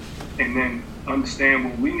opportunity, and then understand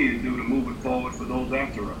what we need to do to move it forward for those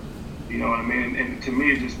after us. You know what I mean? And to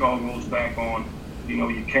me, it just all goes back on, your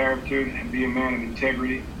character, and be a man of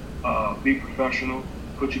integrity, be professional,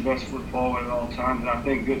 put your best foot forward at all times, and I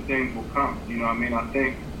think good things will come. You know what I mean? I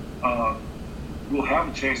think we'll have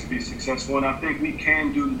a chance to be successful, and I think we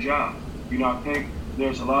can do the job. I think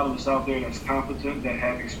there's a lot of us out there that's competent, that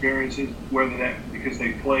have experiences, whether that because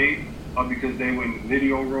they played, or because they were in the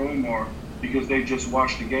video room, or because they just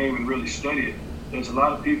watched the game and really studied it. There's a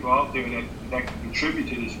lot of people out there that can contribute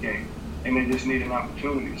to this game, and they just need an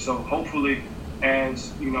opportunity. So hopefully,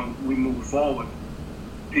 as we move forward,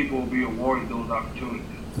 people will be awarded those opportunities.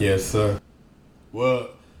 Yes, sir. Well,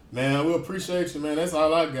 man, we appreciate you, man. That's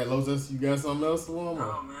all I got, Los. You got something else for him?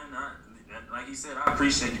 Oh, man, like he said, I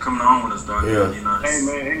appreciate you coming on with us, Darnell. Yeah. You know, Hey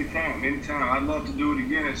man, anytime. I'd love to do it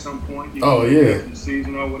again at some point. Yeah. The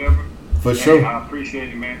season or whatever. For sure. I appreciate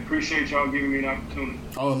it, man. Appreciate y'all giving me an opportunity.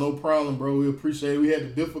 Oh, no problem, bro. We appreciate it. We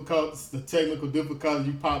had the technical difficulties.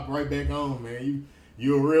 You popped right back on, man.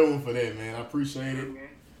 You're a real one for that, man. I appreciate it. Man.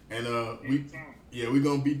 And we're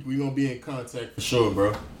gonna be in contact for sure,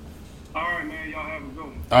 bro. All right, man. Y'all have a good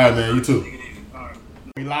one. All right, man. You too. All right.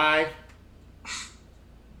 We live.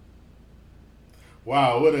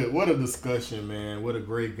 Wow, what a discussion, man. What a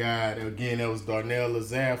great guy. Again, that was Darnell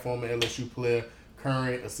Lazare, former LSU player,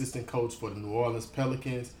 current assistant coach for the New Orleans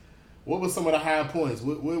Pelicans. What were some of the high points?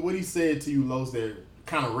 What he said to you, Los, that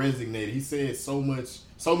kind of resonated? He said so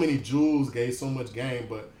many jewels, gave so much game,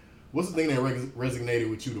 but what's the thing that resonated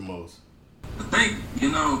with you the most? I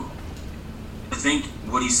think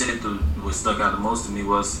what he said what stuck out the most to me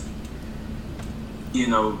was,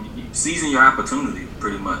 seizing your opportunity,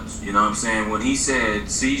 pretty much. You know what I'm saying? When he said,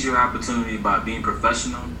 seize your opportunity by being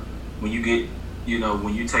professional, when you get,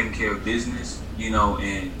 when you're taking care of business,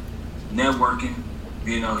 and networking,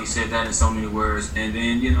 he said that in so many words. And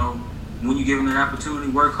then, when you give him an opportunity,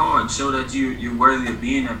 work hard, show that you're worthy of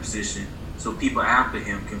being in that position so people after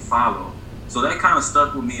him can follow. So that kind of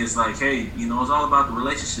stuck with me. It's like, hey, it's all about the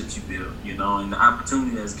relationships you build, and the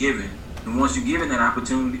opportunity that's given. And once you're given that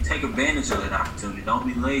opportunity, take advantage of that opportunity. Don't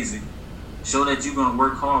be lazy. Show that you're going to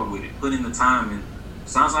work hard with it. Put in the time. And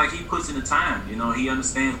sounds like he puts in the time. He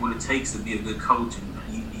understands what it takes to be a good coach. And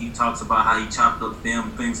he talks about how he chopped up film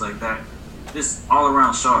and things like that. Just all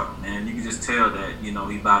around sharp, man. You can just tell that, he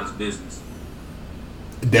about his business.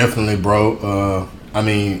 Definitely, bro. I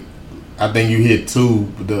think you hit too.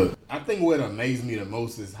 I think what amazed me the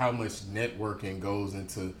most is how much networking goes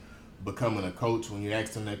into becoming a coach when you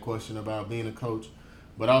asked him that question about being a coach,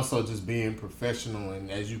 but also just being professional. And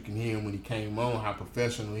as you can hear him when he came on, how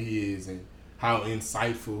professional he is and how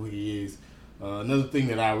insightful he is. Another thing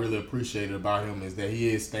that I really appreciated about him is that he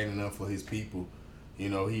is standing up for his people.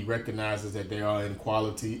 He recognizes that there are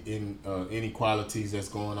inequalities that's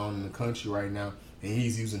going on in the country right now, and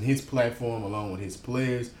he's using his platform along with his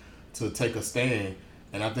players to take a stand.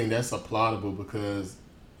 And I think that's applaudable because,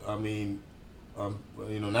 not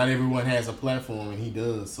everyone has a platform, and he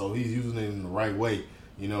does. So he's using it in the right way,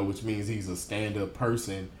 which means he's a stand-up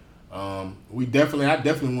person. I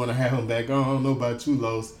definitely want to have him back on. I don't know about you,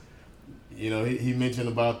 Los. He mentioned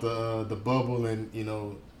about the bubble, and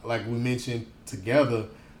like we mentioned together,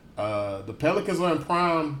 the Pelicans are in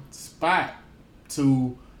prime spot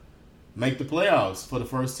to make the playoffs for the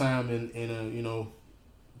first time in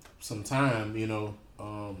some time.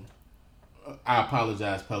 I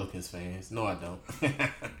apologize, Pelicans fans. No, I don't.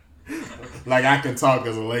 Like, I can talk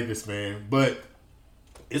as a Lakers fan, but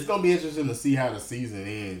it's gonna be interesting to see how the season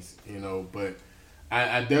ends. But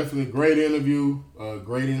I definitely great interview,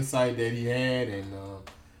 great insight that he had, and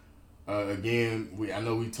again, I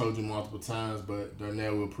know we told you multiple times, but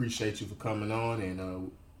Darnell, we appreciate you for coming on,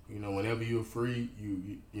 and whenever you're free,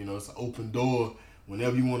 it's an open door.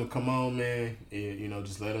 Whenever you want to come on, man,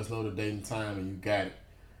 just let us know the date and time, and you got it.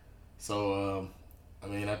 So, I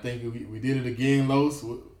think we did it again, Los.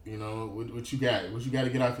 What you got? What you got to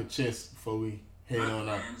get off your chest before we head on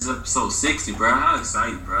out? It's episode 60, bro. I'm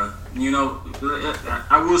excited, bro.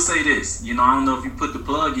 I will say this. I don't know if you put the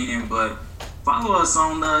plug in, but follow us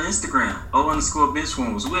on Instagram,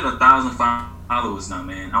 _benchwarmers. We're at 1,000 followers now,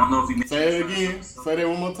 man. I don't know if you say it again. Say that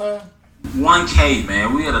one more time. 1K,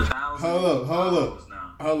 man. We at 1,000. Hold up.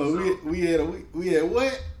 Now. Hold up. So, we had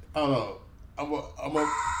what? Hold on. I'm a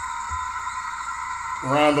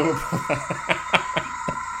round of applause.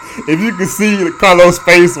 If you can see Carlos'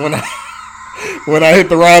 face when I hit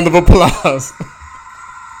the round of applause.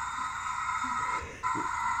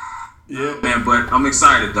 Yeah, man. But I'm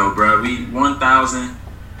excited though, bro. We 1,000.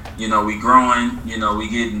 We growing. We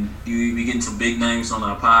getting some big names on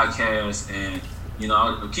our podcast, and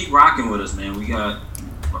keep rocking with us, man. We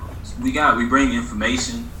bring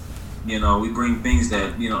information. We bring things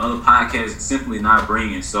that other podcasts simply not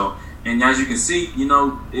bringing. So, and as you can see,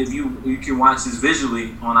 if you can watch this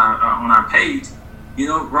visually on our page,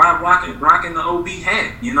 Rob rocking the OB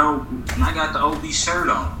hat, and I got the OB shirt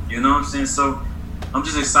on. You know what I'm saying? So, I'm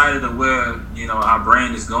just excited of where our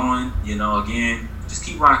brand is going. Again, just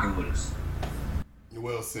keep rocking with us.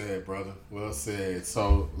 Well said, brother. Well said.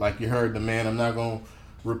 So, like you heard the man, I'm not gonna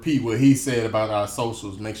repeat what he said about our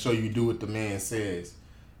socials. Make sure you do what the man says.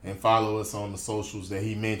 And follow us on the socials that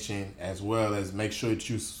he mentioned, as well as make sure that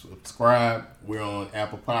you subscribe. We're on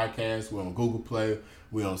Apple Podcasts. We're on Google Play.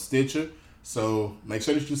 We're on Stitcher. So make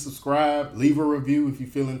sure that you subscribe, leave a review if you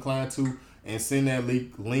feel inclined to, and send that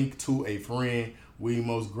link to a friend. We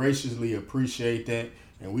most graciously appreciate that.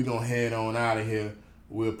 And we're going to head on out of here.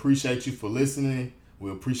 We appreciate you for listening.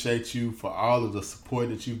 We appreciate you for all of the support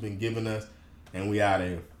that you've been giving us. And we out of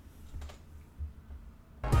here.